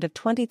in front of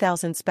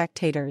 20,000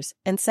 spectators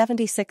and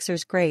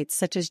 76ers greats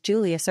such as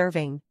Julius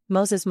Erving,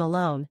 Moses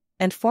Malone,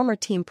 and former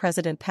team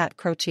president Pat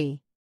Croce.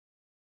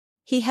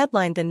 He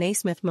headlined the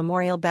Naismith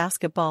Memorial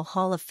Basketball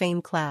Hall of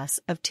Fame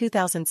class of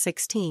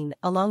 2016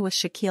 along with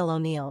Shaquille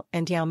O'Neal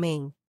and Yao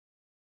Ming.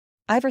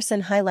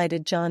 Iverson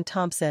highlighted John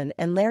Thompson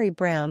and Larry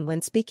Brown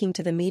when speaking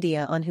to the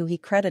media on who he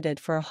credited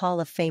for a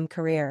Hall of Fame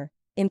career.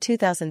 In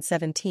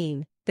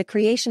 2017, the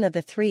creation of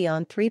the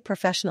 3-on-3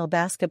 Professional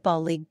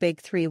Basketball League Big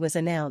Three was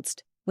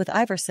announced, with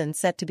Iverson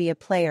set to be a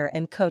player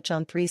and coach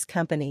on Three's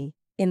company.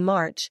 In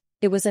March,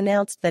 it was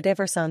announced that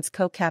Iverson's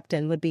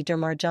co-captain would be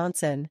DeMar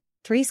Johnson.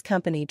 Three's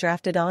company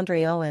drafted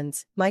Andre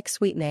Owens, Mike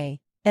Sweetney,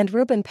 and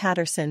Ruben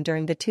Patterson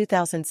during the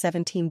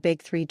 2017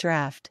 Big Three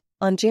draft.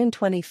 On June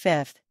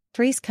 25,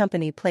 Three's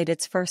company played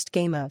its first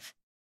game of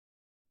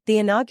the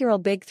inaugural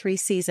Big Three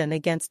season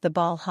against the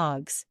Ball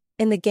Hogs.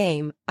 In the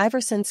game,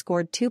 Iverson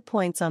scored 2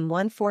 points on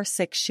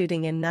 1-4-6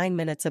 shooting in 9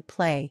 minutes of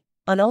play.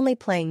 On only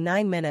playing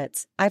 9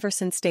 minutes,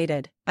 Iverson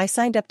stated, "I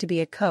signed up to be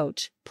a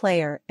coach,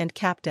 player, and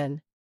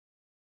captain.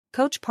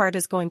 Coach part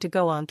is going to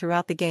go on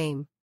throughout the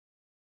game.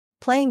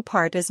 Playing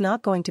part is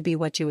not going to be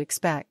what you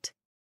expect.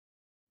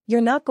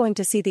 You're not going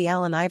to see the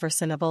Allen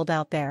Iverson of old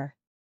out there."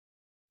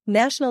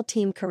 National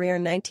Team Career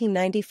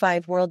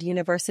 1995 World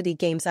University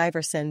Games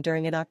Iverson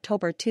during an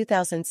October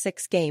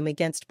 2006 game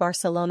against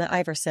Barcelona.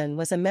 Iverson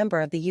was a member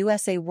of the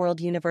USA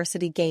World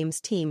University Games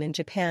team in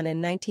Japan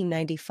in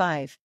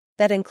 1995,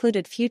 that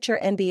included future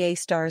NBA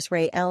stars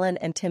Ray Allen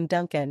and Tim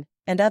Duncan,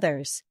 and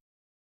others.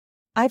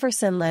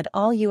 Iverson led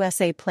all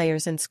USA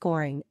players in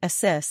scoring,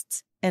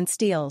 assists, and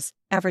steals,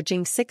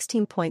 averaging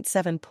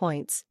 16.7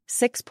 points,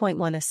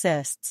 6.1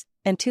 assists,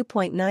 and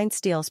 2.9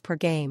 steals per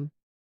game.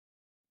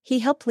 He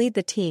helped lead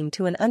the team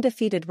to an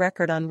undefeated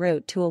record en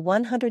route to a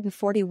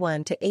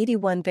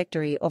 141-81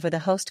 victory over the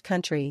host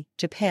country,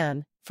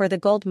 Japan, for the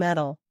gold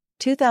medal.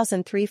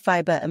 2003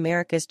 FIBA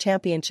Americas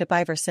Championship.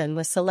 Iverson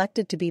was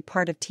selected to be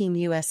part of Team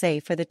USA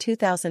for the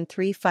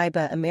 2003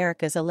 FIBA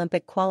Americas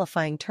Olympic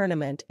qualifying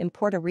tournament in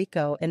Puerto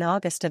Rico in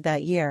August of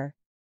that year.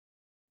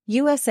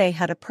 USA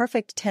had a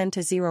perfect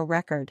 10-0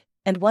 record,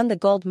 and won the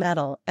gold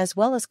medal as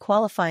well as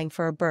qualifying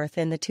for a berth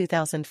in the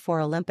 2004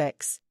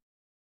 Olympics.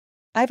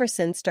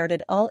 Iverson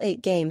started all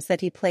 8 games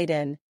that he played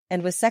in,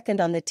 and was second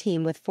on the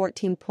team with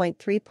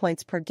 14.3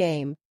 points per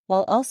game,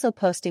 while also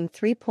posting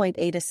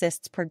 3.8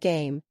 assists per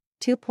game,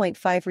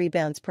 2.5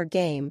 rebounds per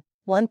game,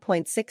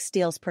 1.6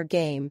 steals per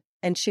game,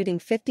 and shooting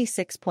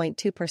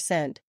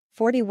 56.2%,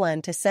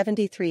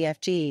 41-73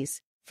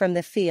 FGs, from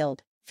the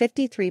field,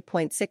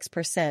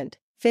 53.6%,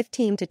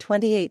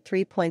 15-28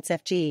 3-points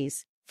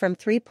FGs, from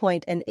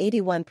 3-point and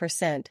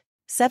 81%,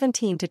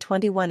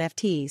 17-21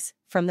 FTs,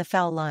 from the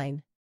foul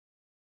line.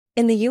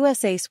 In the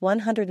USA's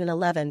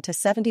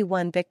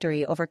 111-71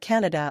 victory over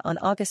Canada on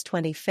August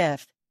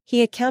 25,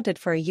 he accounted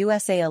for a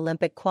USA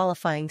Olympic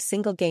qualifying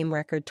single-game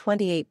record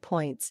 28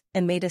 points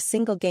and made a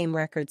single-game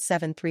record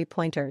 7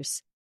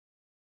 3-pointers.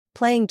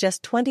 Playing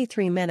just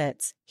 23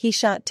 minutes, he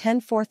shot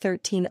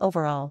 10-4-13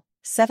 overall,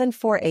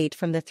 7-4-8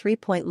 from the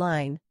three-point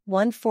line,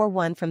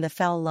 1-4-1 from the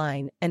foul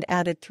line, and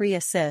added 3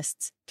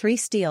 assists, 3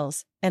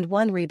 steals, and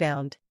 1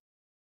 rebound.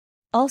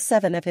 All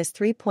 7 of his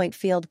three-point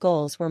field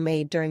goals were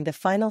made during the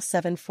final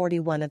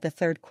 7:41 of the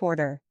third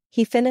quarter.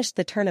 He finished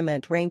the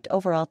tournament ranked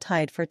overall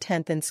tied for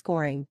 10th in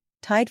scoring,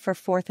 tied for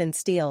 4th in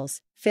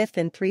steals, 5th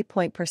in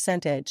three-point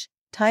percentage,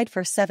 tied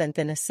for 7th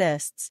in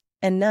assists,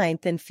 and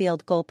 9th in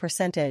field goal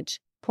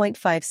percentage,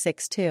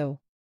 .562.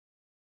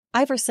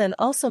 Iverson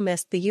also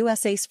missed the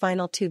USA's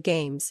final 2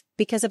 games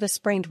because of a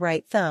sprained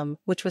right thumb,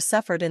 which was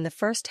suffered in the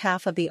first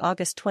half of the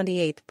August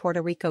 28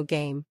 Puerto Rico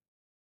game.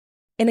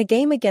 In a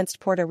game against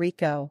Puerto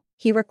Rico,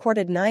 he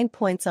recorded 9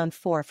 points on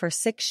 4 for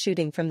 6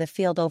 shooting from the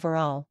field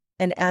overall,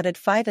 and added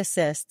 5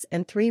 assists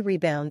and 3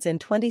 rebounds in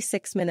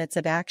 26 minutes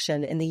of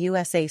action in the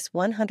USA's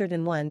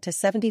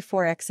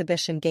 101-74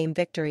 exhibition game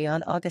victory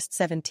on August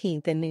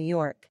 17 in New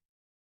York.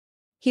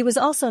 He was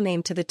also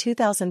named to the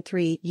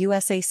 2003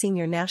 USA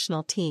Senior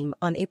National Team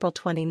on April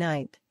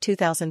 29,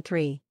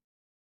 2003.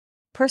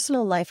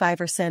 Personal life.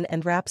 Iverson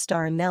and rap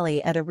star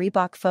Nelly at a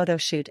Reebok photo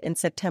shoot in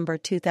September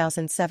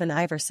 2007.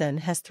 Iverson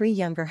has 3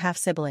 younger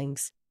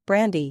half-siblings,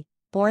 Brandy,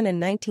 born in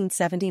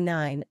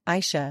 1979,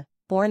 Aisha,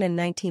 born in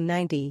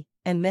 1990,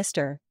 and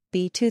Mr.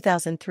 B.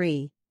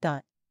 2003.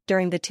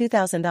 During the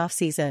 2000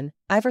 offseason,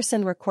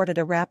 Iverson recorded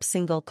a rap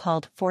single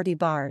called 40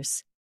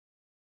 Bars.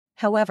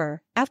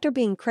 However, after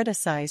being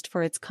criticized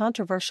for its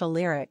controversial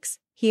lyrics,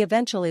 he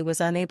eventually was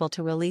unable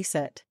to release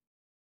it.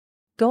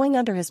 Going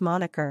under his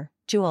moniker,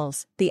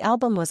 Jules, the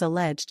album was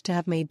alleged to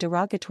have made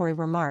derogatory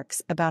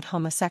remarks about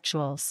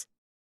homosexuals.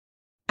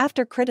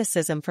 After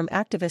criticism from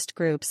activist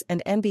groups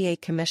and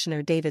NBA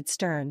Commissioner David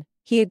Stern,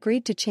 he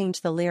agreed to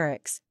change the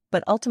lyrics,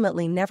 but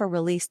ultimately never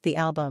released the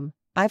album.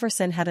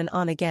 Iverson had an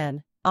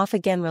on-again,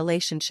 off-again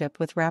relationship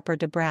with rapper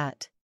Da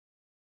Brat.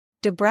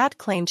 Da Brat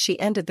claimed she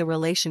ended the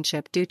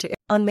relationship due to.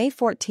 On May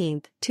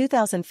 14,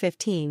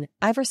 2015,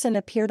 Iverson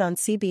appeared on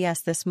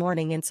CBS This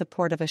Morning in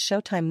support of a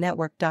Showtime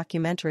Network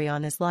documentary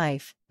on his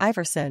life,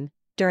 Iverson,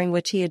 during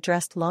which he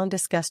addressed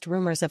long-discussed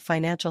rumors of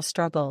financial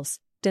struggles,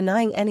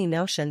 denying any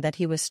notion that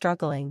he was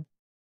struggling.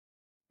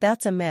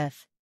 "That's a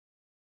myth.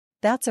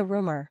 That's a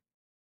rumor.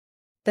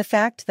 The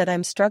fact that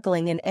I'm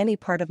struggling in any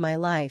part of my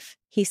life,"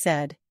 he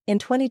said. In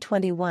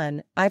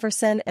 2021,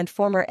 Iverson and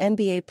former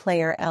NBA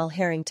player Al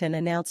Harrington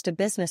announced a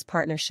business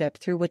partnership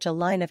through which a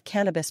line of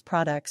cannabis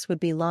products would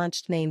be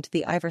launched named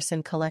the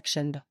Iverson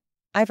Collection.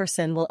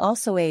 Iverson will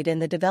also aid in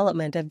the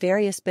development of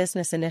various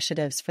business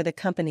initiatives for the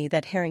company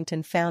that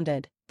Harrington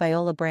founded,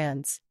 Viola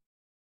Brands.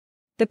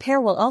 The pair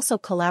will also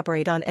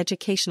collaborate on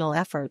educational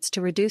efforts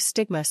to reduce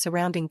stigma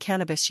surrounding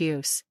cannabis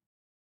use.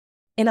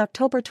 In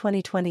October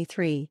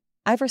 2023,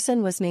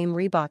 Iverson was named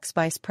Reebok's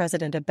vice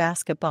president of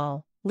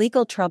basketball.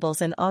 Legal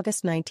troubles. In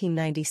August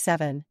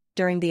 1997,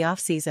 during the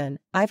off-season,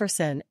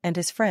 Iverson and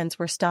his friends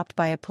were stopped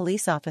by a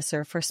police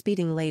officer for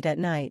speeding late at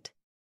night.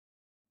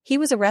 He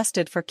was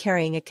arrested for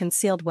carrying a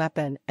concealed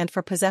weapon and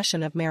for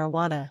possession of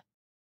marijuana.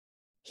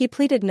 He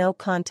pleaded no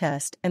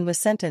contest and was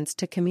sentenced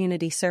to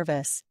community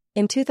service.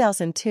 In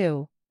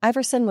 2002,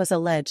 Iverson was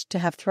alleged to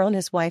have thrown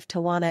his wife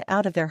Tawana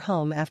out of their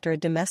home after a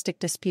domestic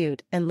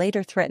dispute and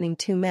later threatening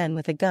 2 men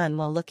with a gun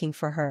while looking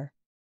for her.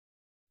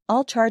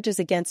 All charges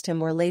against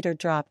him were later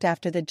dropped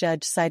after the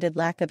judge cited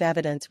lack of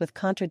evidence with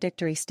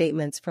contradictory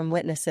statements from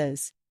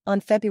witnesses. On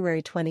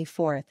February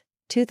 24,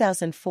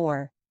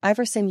 2004,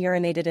 Iverson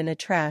urinated in a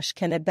trash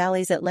can at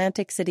Bally's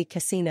Atlantic City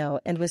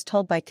Casino and was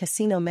told by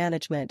casino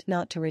management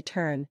not to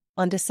return.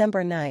 On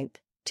December 9,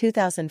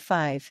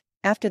 2005,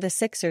 after the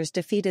Sixers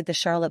defeated the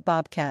Charlotte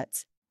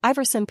Bobcats,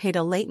 Iverson paid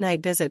a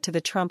late-night visit to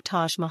the Trump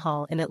Taj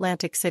Mahal in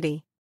Atlantic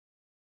City.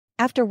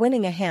 After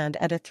winning a hand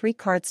at a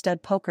 3-card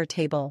stud poker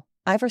table,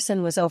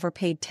 Iverson was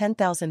overpaid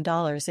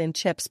 $10,000 in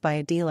chips by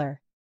a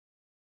dealer.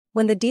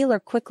 When the dealer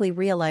quickly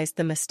realized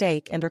the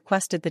mistake and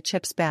requested the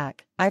chips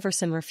back,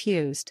 Iverson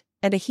refused,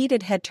 and a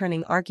heated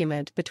head-turning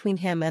argument between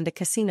him and the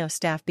casino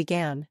staff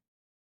began.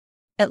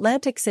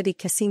 Atlantic City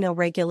casino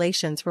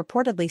regulations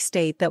reportedly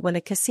state that when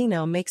a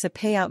casino makes a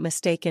payout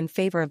mistake in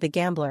favor of the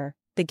gambler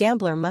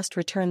must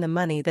return the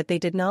money that they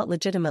did not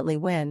legitimately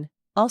win.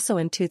 Also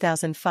in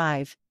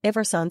 2005,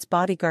 Iverson's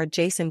bodyguard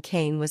Jason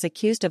Kane was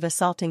accused of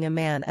assaulting a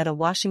man at a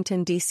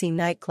Washington, D.C.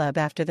 nightclub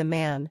after the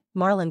man,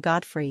 Marlon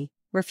Godfrey,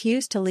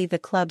 refused to leave the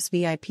club's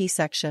VIP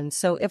section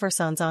so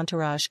Iverson's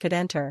entourage could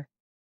enter.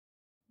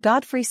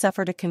 Godfrey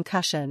suffered a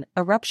concussion,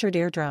 a ruptured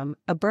eardrum,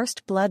 a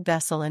burst blood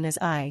vessel in his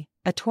eye,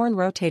 a torn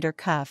rotator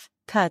cuff,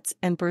 cuts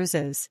and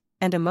bruises,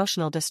 and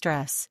emotional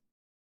distress.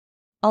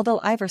 Although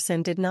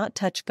Iverson did not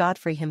touch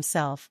Godfrey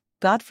himself,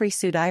 Godfrey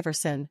sued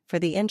Iverson for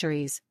the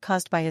injuries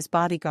caused by his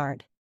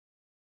bodyguard.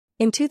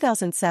 In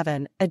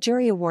 2007, a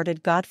jury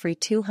awarded Godfrey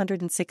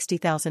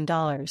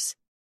 $260,000.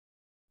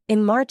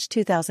 In March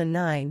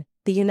 2009,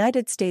 the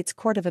United States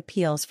Court of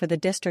Appeals for the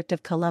District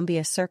of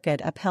Columbia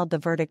Circuit upheld the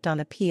verdict on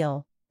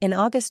appeal. In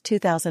August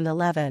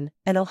 2011,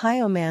 an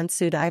Ohio man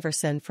sued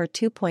Iverson for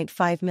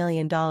 $2.5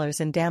 million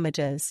in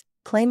damages,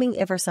 claiming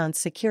Iverson's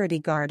security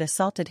guard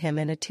assaulted him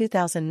in a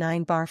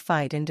 2009 bar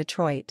fight in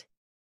Detroit.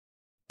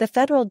 The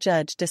federal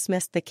judge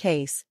dismissed the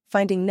case,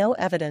 finding no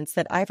evidence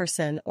that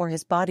Iverson or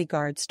his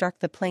bodyguard struck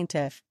the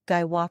plaintiff,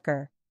 Guy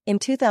Walker. In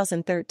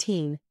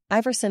 2013,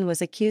 Iverson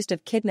was accused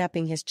of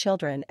kidnapping his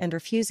children and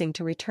refusing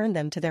to return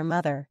them to their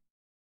mother.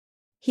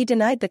 He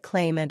denied the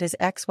claim and his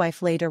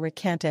ex-wife later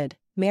recanted.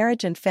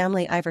 Marriage and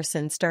family.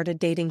 Iverson started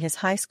dating his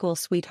high school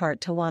sweetheart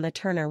Tawana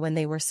Turner when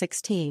they were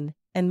 16,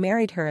 and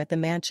married her at the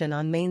mansion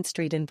on Main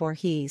Street in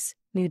Voorhees,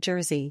 New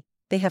Jersey.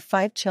 They have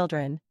 5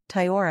 children,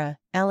 Tyora,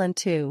 Allen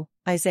II,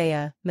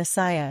 Isaiah,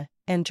 Messiah,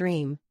 and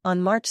Dream.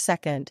 On March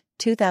 2,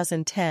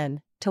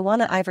 2010,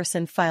 Tawana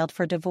Iverson filed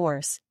for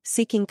divorce,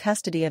 seeking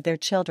custody of their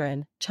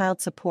children, child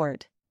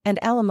support,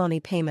 and alimony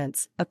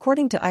payments.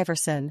 According to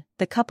Iverson,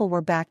 the couple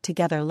were back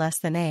together less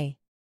than a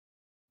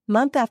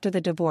month after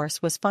the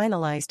divorce was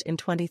finalized in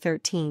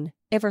 2013.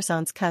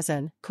 Iverson's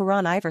cousin,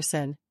 Karan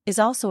Iverson, is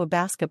also a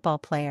basketball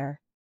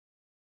player.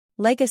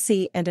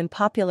 Legacy. And in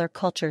popular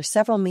culture,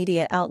 several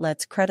media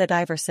outlets credit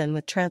Iverson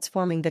with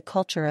transforming the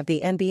culture of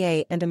the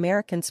NBA and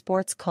American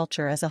sports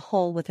culture as a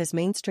whole with his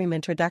mainstream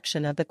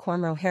introduction of the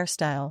cornrow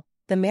hairstyle,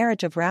 the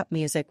marriage of rap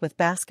music with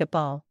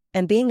basketball,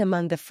 and being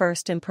among the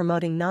first in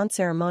promoting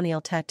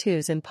non-ceremonial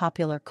tattoos in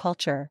popular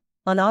culture.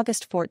 On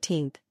August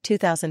 14,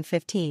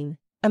 2015,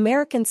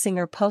 American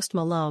singer Post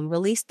Malone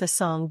released the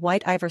song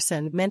White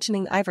Iverson,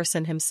 mentioning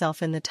Iverson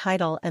himself in the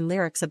title and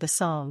lyrics of the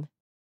song.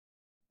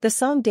 The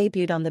song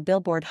debuted on the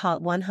Billboard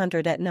Hot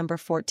 100 at number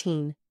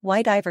 14.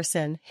 White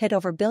Iverson hit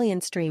over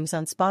billion streams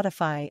on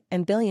Spotify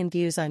and billion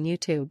views on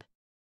YouTube.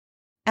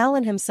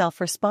 Allen himself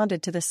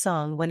responded to the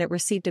song when it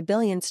received a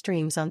billion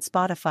streams on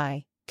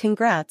Spotify.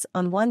 Congrats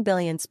on 1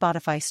 billion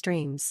Spotify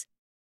streams.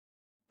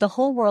 The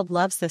whole world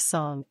loves this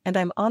song and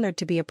I'm honored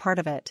to be a part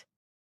of it.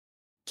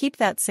 Keep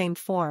that same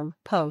form,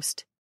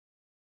 Post.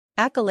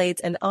 Accolades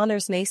and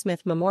honors.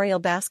 Naismith Memorial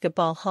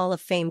Basketball Hall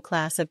of Fame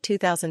Class of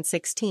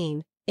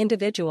 2016,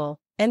 Individual,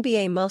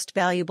 NBA Most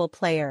Valuable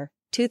Player,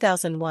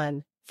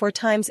 2001, 4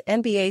 times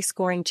NBA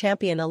Scoring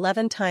Champion,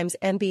 11 times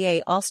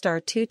NBA All-Star,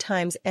 2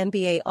 times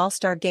NBA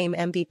All-Star Game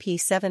MVP,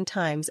 7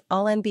 times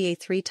All-NBA,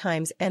 3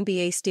 times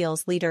NBA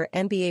Steals Leader,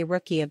 NBA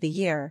Rookie of the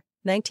Year,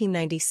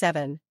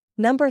 1997.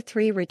 Number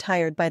 3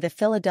 retired by the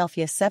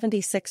Philadelphia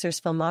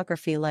 76ers.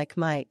 Filmography. Like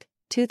Mike,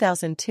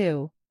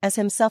 2002, As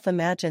Himself,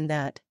 Imagine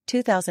That,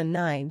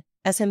 2009,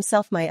 As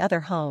Himself, My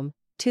Other Home,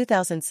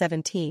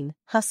 2017,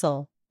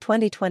 Hustle,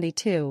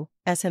 2022,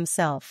 As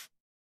Himself.